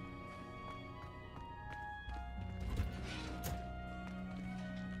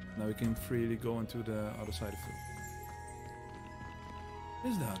 Now we can freely go into the other side of it.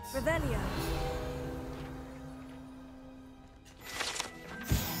 What is that? Revelio.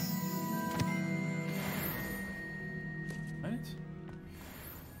 Right?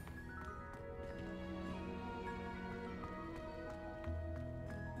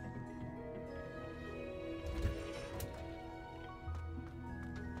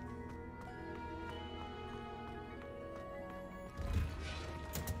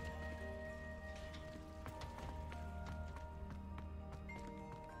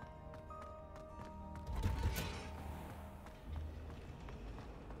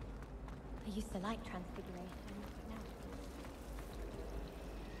 I used to like transfiguration, but now...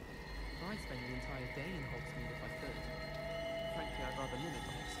 I'd spend the entire day in Hogsfield if I could. Frankly, I'd rather limit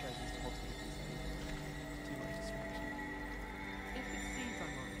my excursions to Hogsfield these days. Too much distraction. If it's seeds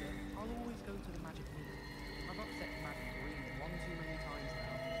I'm after, I'll always go to the magic meter. I've upset Madame Green one too many times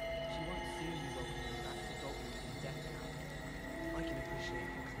now. She won't soon be welcoming me back to Goblin and Death Camp. I can appreciate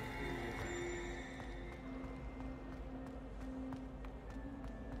Hogsfield all year round.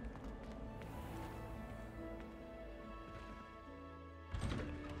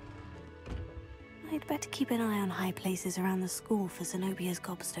 I'd better keep an eye on high places around the school for Zenobia's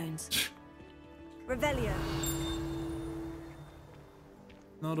gobstones. Revelio.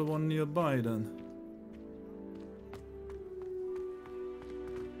 Another one nearby then.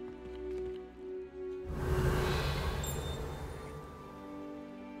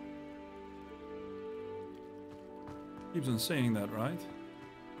 Keeps on saying that, right?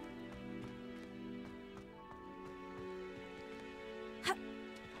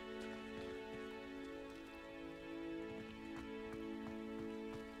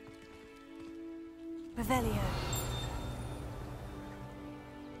 Revelio.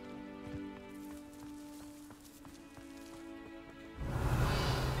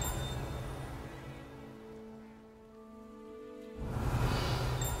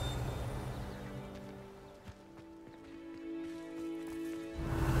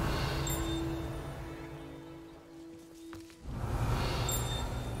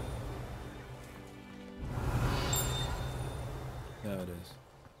 There it is.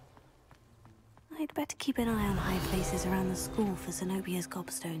 I'd better keep an eye on high places around the school for Zenobia's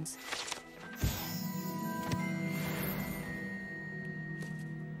gobstones.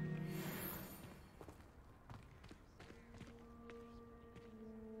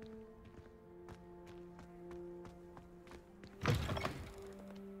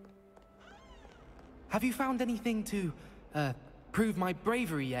 Have you found anything to, prove my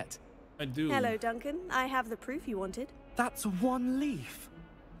bravery yet? I do. Hello, Duncan. I have the proof you wanted. That's one leaf.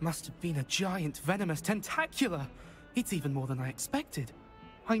 Must have been a giant venomous tentacula. It's even more than I expected.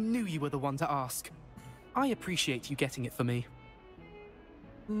 I knew you were the one to ask. I appreciate you getting it for me.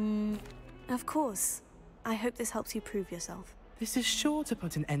 Of course. I hope this helps you prove yourself. This is sure to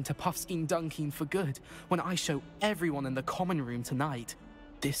put an end to Puffskein Dunking for good when I show everyone in the common room tonight.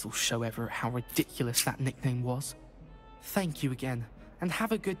 This'll show Everett how ridiculous that nickname was. Thank you again, and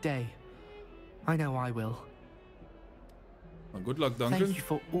have a good day. I know I will. Well, good luck, Duncan. Thank you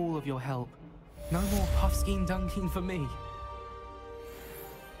for all of your help. No more Puffskein Dunking for me.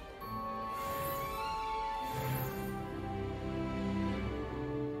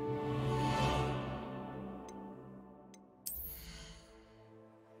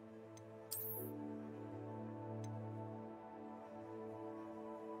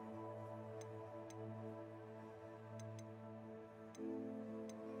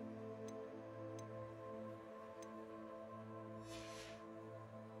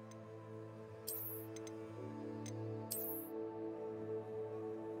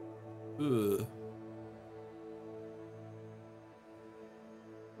 Ugh.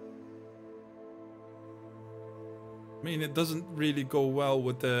 I mean, it doesn't really go well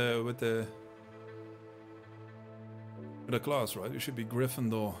with the class, right? It should be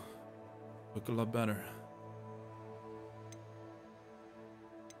Gryffindor. Look a lot better.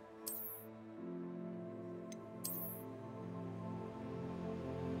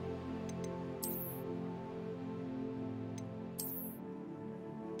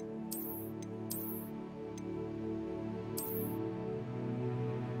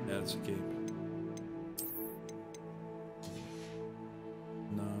 Yeah, it's a cape.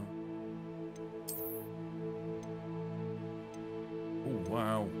 No. Oh,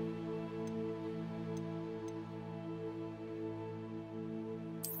 wow.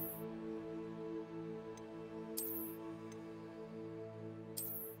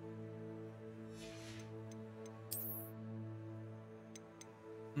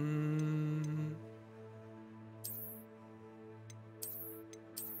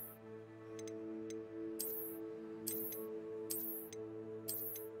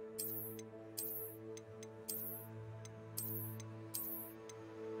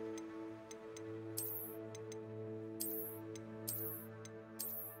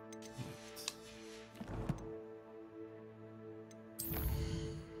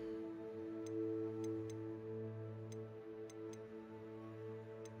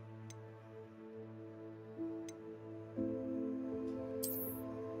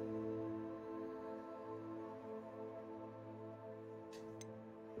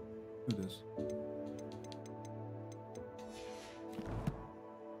 Do this.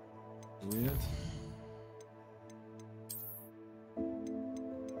 Weird.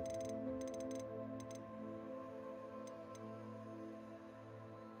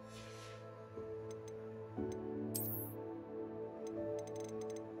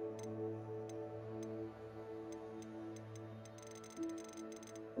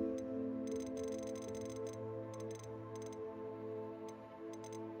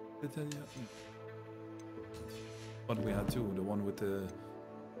 But we had two, the one with the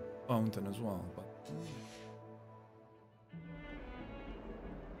fountain as well. But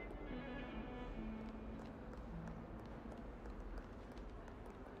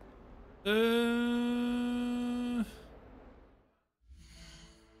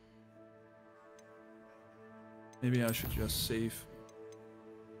maybe I should just save.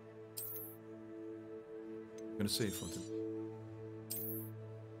 I'm gonna save for them.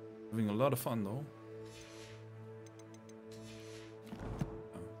 Having a lot of fun though.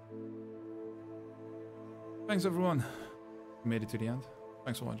 Thanks everyone. We made it to the end.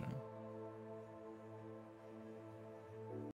 Thanks for watching.